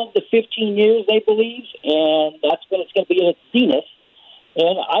 12 to 15 years, they believe, and that's when it's going to be in its zenith.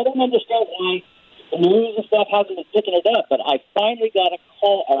 And I don't understand why the news and stuff hasn't been picking it up, but I finally got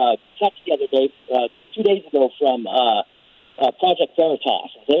a text the other day, 2 days ago, from Project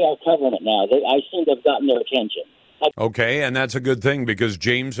Veritas. They are covering it now. I seem to have gotten their attention. Okay, and that's a good thing, because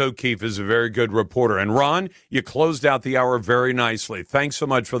James O'Keefe is a very good reporter. And Ron, you closed out the hour very nicely. Thanks so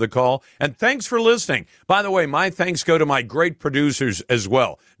much for the call, and thanks for listening. By the way, my thanks go to my great producers as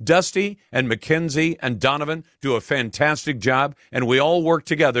well. Dusty and Mackenzie and Donovan do a fantastic job, and we all work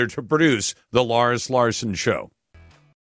together to produce The Lars Larson Show.